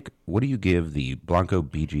 presentation. Nick, what do you give the Blanco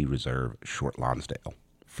BG Reserve Short Lonsdale?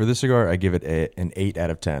 For this cigar, I give it an 8 out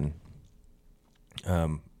of 10.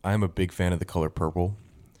 I'm a big fan of the color purple,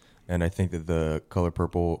 and I think that the color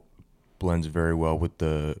purple blends very well with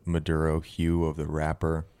the Maduro hue of the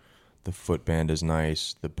wrapper. The footband is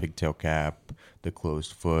nice, the pigtail cap, the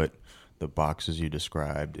closed foot, the boxes you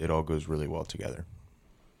described. It all goes really well together.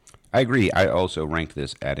 I agree. I also ranked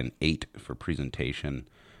this at an 8 for presentation.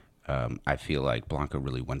 I feel like Blanco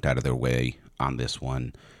really went out of their way on this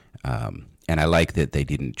one. And I like that they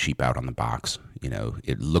didn't cheap out on the box. You know,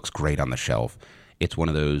 it looks great on the shelf. It's one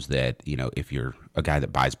of those that, you know, if you're a guy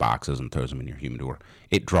that buys boxes and throws them in your humidor,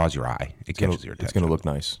 it draws your eye. It catches your attention. It's going to look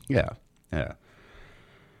nice. Yeah, yeah.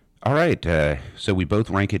 All right. So we both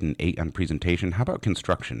rank it an 8 on presentation. How about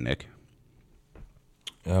construction, Nick?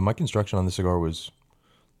 My construction on the cigar was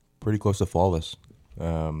pretty close to flawless.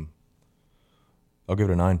 I'll give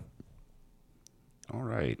it a 9. All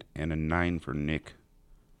right. And a 9 for Nick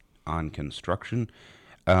on construction.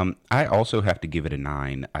 I also have to give it a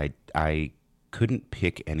 9. I couldn't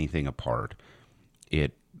pick anything apart.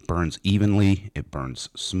 It burns evenly. It burns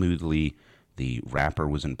smoothly. The wrapper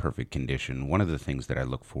was in perfect condition. One of the things that I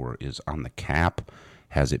look for is on the cap,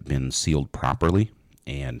 has it been sealed properly?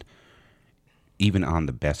 And even on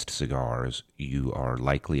the best cigars, you are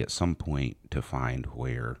likely at some point to find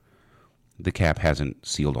where the cap hasn't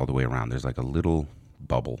sealed all the way around. There's like a little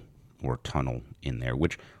bubble or tunnel in there,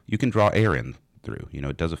 which you can draw air in through. You know,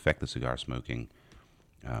 it does affect the cigar smoking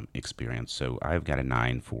experience. So I've got a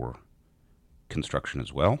 9 for construction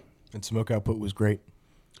as well. And smoke output was great.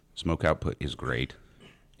 Smoke output is great,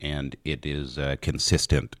 and it is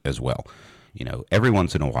consistent as well. You know, every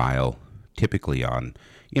once in a while, typically on,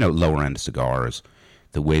 you know, lower end cigars,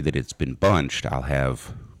 the way that it's been bunched, I'll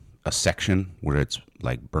have a section where it's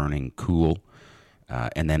like burning cool,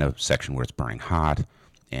 and then a section where it's burning hot,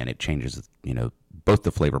 and it changes, you know, both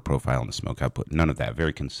the flavor profile and the smoke output. None of that.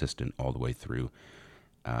 Very consistent all the way through.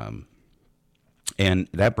 And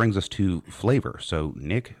that brings us to flavor. So,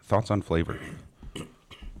 Nick, thoughts on flavor?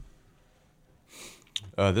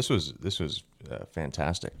 This was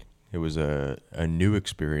fantastic. It was a new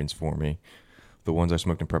experience for me. The ones I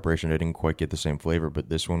smoked in preparation, I didn't quite get the same flavor, but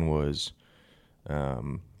this one was,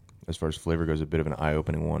 as far as flavor goes, a bit of an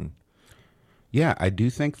eye-opening one. Yeah, I do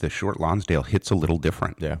think the Short Lonsdale hits a little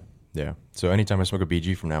different. Yeah. So anytime I smoke a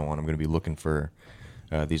BG from now on, I'm going to be looking for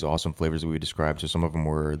these awesome flavors that we described. So some of them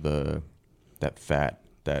were that fat,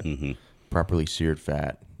 that properly seared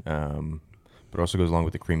fat, but also goes along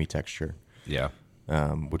with the creamy texture. Yeah.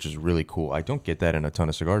 Which is really cool. I don't get that in a ton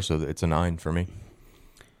of cigars, so it's a 9 for me.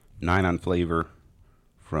 9 on flavor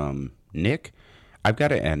from Nick. I've got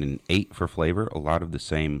to add an 8 for flavor. A lot of the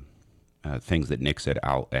same things that Nick said,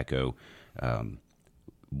 I'll echo.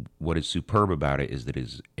 What is superb about it is that it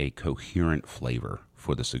is a coherent flavor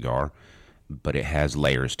for the cigar, but it has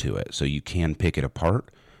layers to it, so you can pick it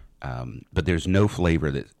apart. But there's no flavor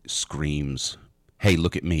that screams, hey,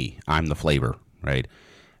 look at me, I'm the flavor, right?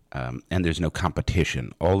 And there's no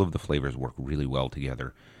competition. All of the flavors work really well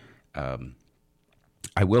together.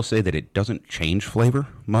 I will say that it doesn't change flavor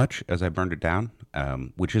much as I burned it down,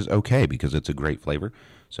 which is okay because it's a great flavor.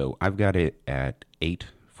 So I've got it at 8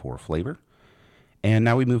 for flavor. And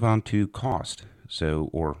now we move on to cost,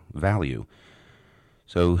 or value.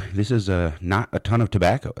 So this is not a ton of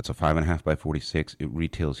tobacco. It's a 5.5 by 46. It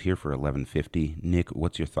retails here for $11.50. Nick,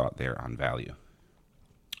 what's your thought there on value?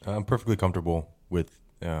 I'm perfectly comfortable with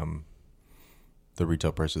the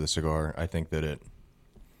retail price of the cigar. I think that it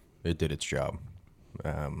did its job.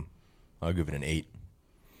 I'll give it an 8.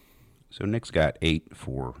 So Nick's got 8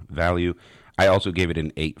 for value. I also gave it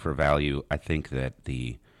an 8 for value. I think that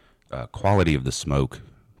the quality of the smoke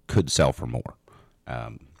could sell for more.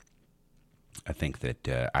 I think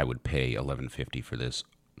that I would pay $11.50 for this,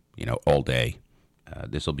 you know, all day.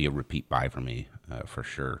 This will be a repeat buy for me for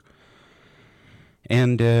sure.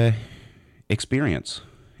 And experience.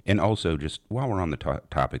 And also, just while we're on the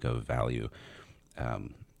topic of value,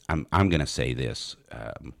 I'm going to say this.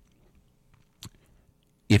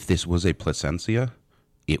 If this was a Plasencia,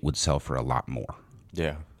 it would sell for a lot more.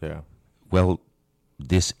 Yeah. Well,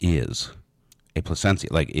 this is a Plasencia.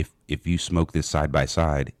 Like, if you smoke this side by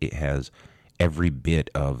side, it has every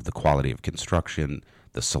bit of the quality of construction,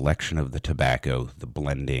 the selection of the tobacco, the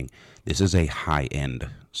blending. This is a high-end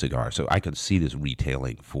cigar, so I could see this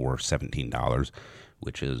retailing for $17,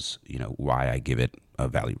 which is, why I give it a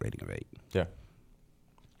value rating of 8. Yeah.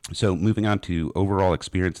 So moving on to overall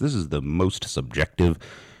experience, this is the most subjective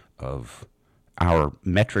of our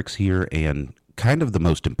metrics here and kind of the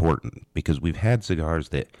most important, because we've had cigars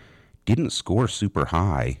that didn't score super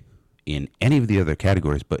high in any of the other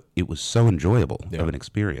categories, but it was so enjoyable of an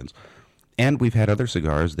experience. And we've had other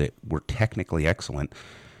cigars that were technically excellent,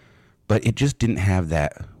 but it just didn't have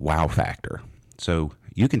that wow factor. So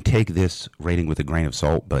you can take this rating with a grain of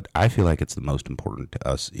salt, but I feel like it's the most important to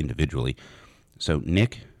us individually. So,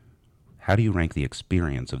 Nick, how do you rank the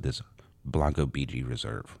experience of this Blanco BG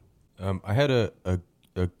Reserve? I had a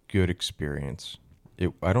good experience.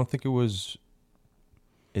 I don't think it was.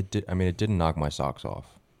 It did. I mean, it didn't knock my socks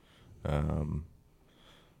off. I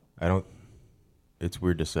don't. It's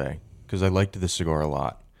weird to say because I liked this cigar a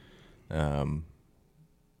lot. I'll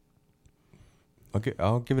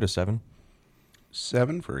give it a 7.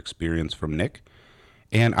 7 for experience from Nick,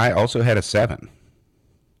 and I also had a 7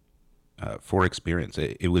 for experience.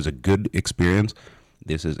 It was a good experience.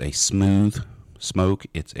 This is a smooth smoke.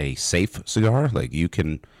 It's a safe cigar. Like, you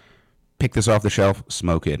can pick this off the shelf,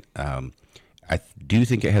 smoke it. I do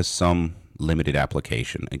think it has some limited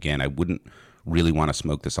application. Again, I wouldn't really want to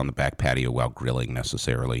smoke this on the back patio while grilling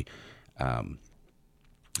necessarily.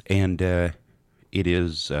 And it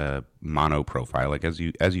is mono profile. Like, as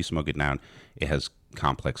you smoke it down, it has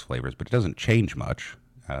complex flavors, but it doesn't change much.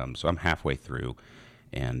 So I'm halfway through,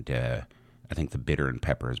 and I think the bitter and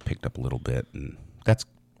pepper has picked up a little bit, and that's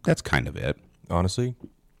kind of it. Honestly,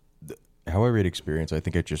 how I rate experience, I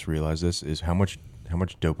think I just realized this, is how much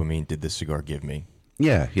dopamine did this cigar give me?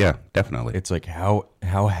 Yeah, definitely. It's like how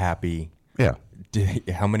happy. Yeah.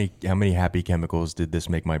 How many happy chemicals did this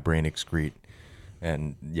make my brain excrete?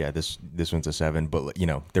 And yeah, this one's a 7, but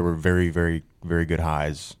there were very, very, very good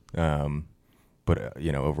highs. But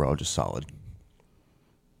overall just solid.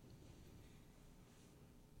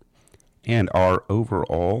 And our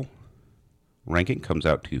overall ranking comes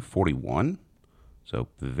out to 41. So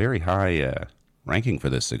very high ranking for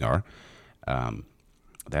this cigar.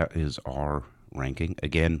 That is our ranking.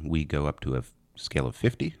 Again, we go up to a scale of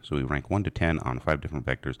 50. So we rank 1 to 10 on 5 different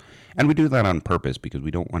vectors. And we do that on purpose because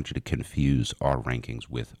we don't want you to confuse our rankings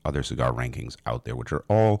with other cigar rankings out there, which are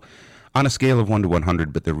all on a scale of 1 to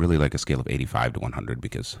 100, but they're really like a scale of 85 to 100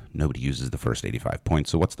 because nobody uses the first 85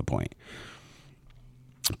 points. So what's the point?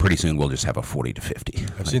 Pretty soon we'll just have a 40 to 50.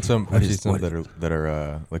 I've seen some that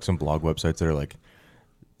are like some blog websites that are like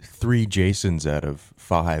 3 Jasons out of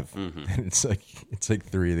 5. Mm-hmm. And it's like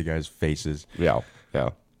 3 of the guys' faces. Yeah.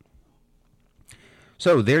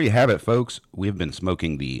 So there you have it, folks. We've been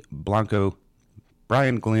smoking the Blanco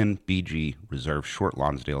Brian Glenn BG Reserve Short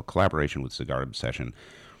Lonsdale collaboration with Cigar Obsession.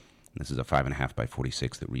 This is a 5.5 by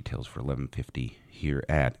 46 that retails for $11.50 here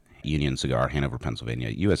at Union Cigar, Hanover, Pennsylvania,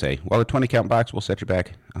 USA. While the 20-count box will set you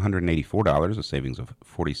back $184, a savings of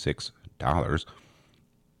 $46.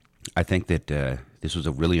 I think that this was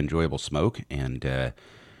a really enjoyable smoke, and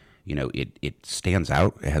it stands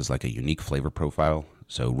out. It has like a unique flavor profile.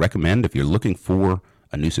 So recommend, if you're looking for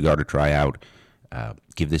a new cigar to try out,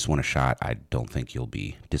 give this one a shot. I don't think you'll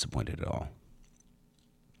be disappointed at all.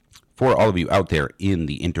 For all of you out there in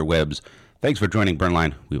the interwebs, thanks for joining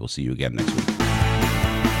Burnline. We will see you again next week.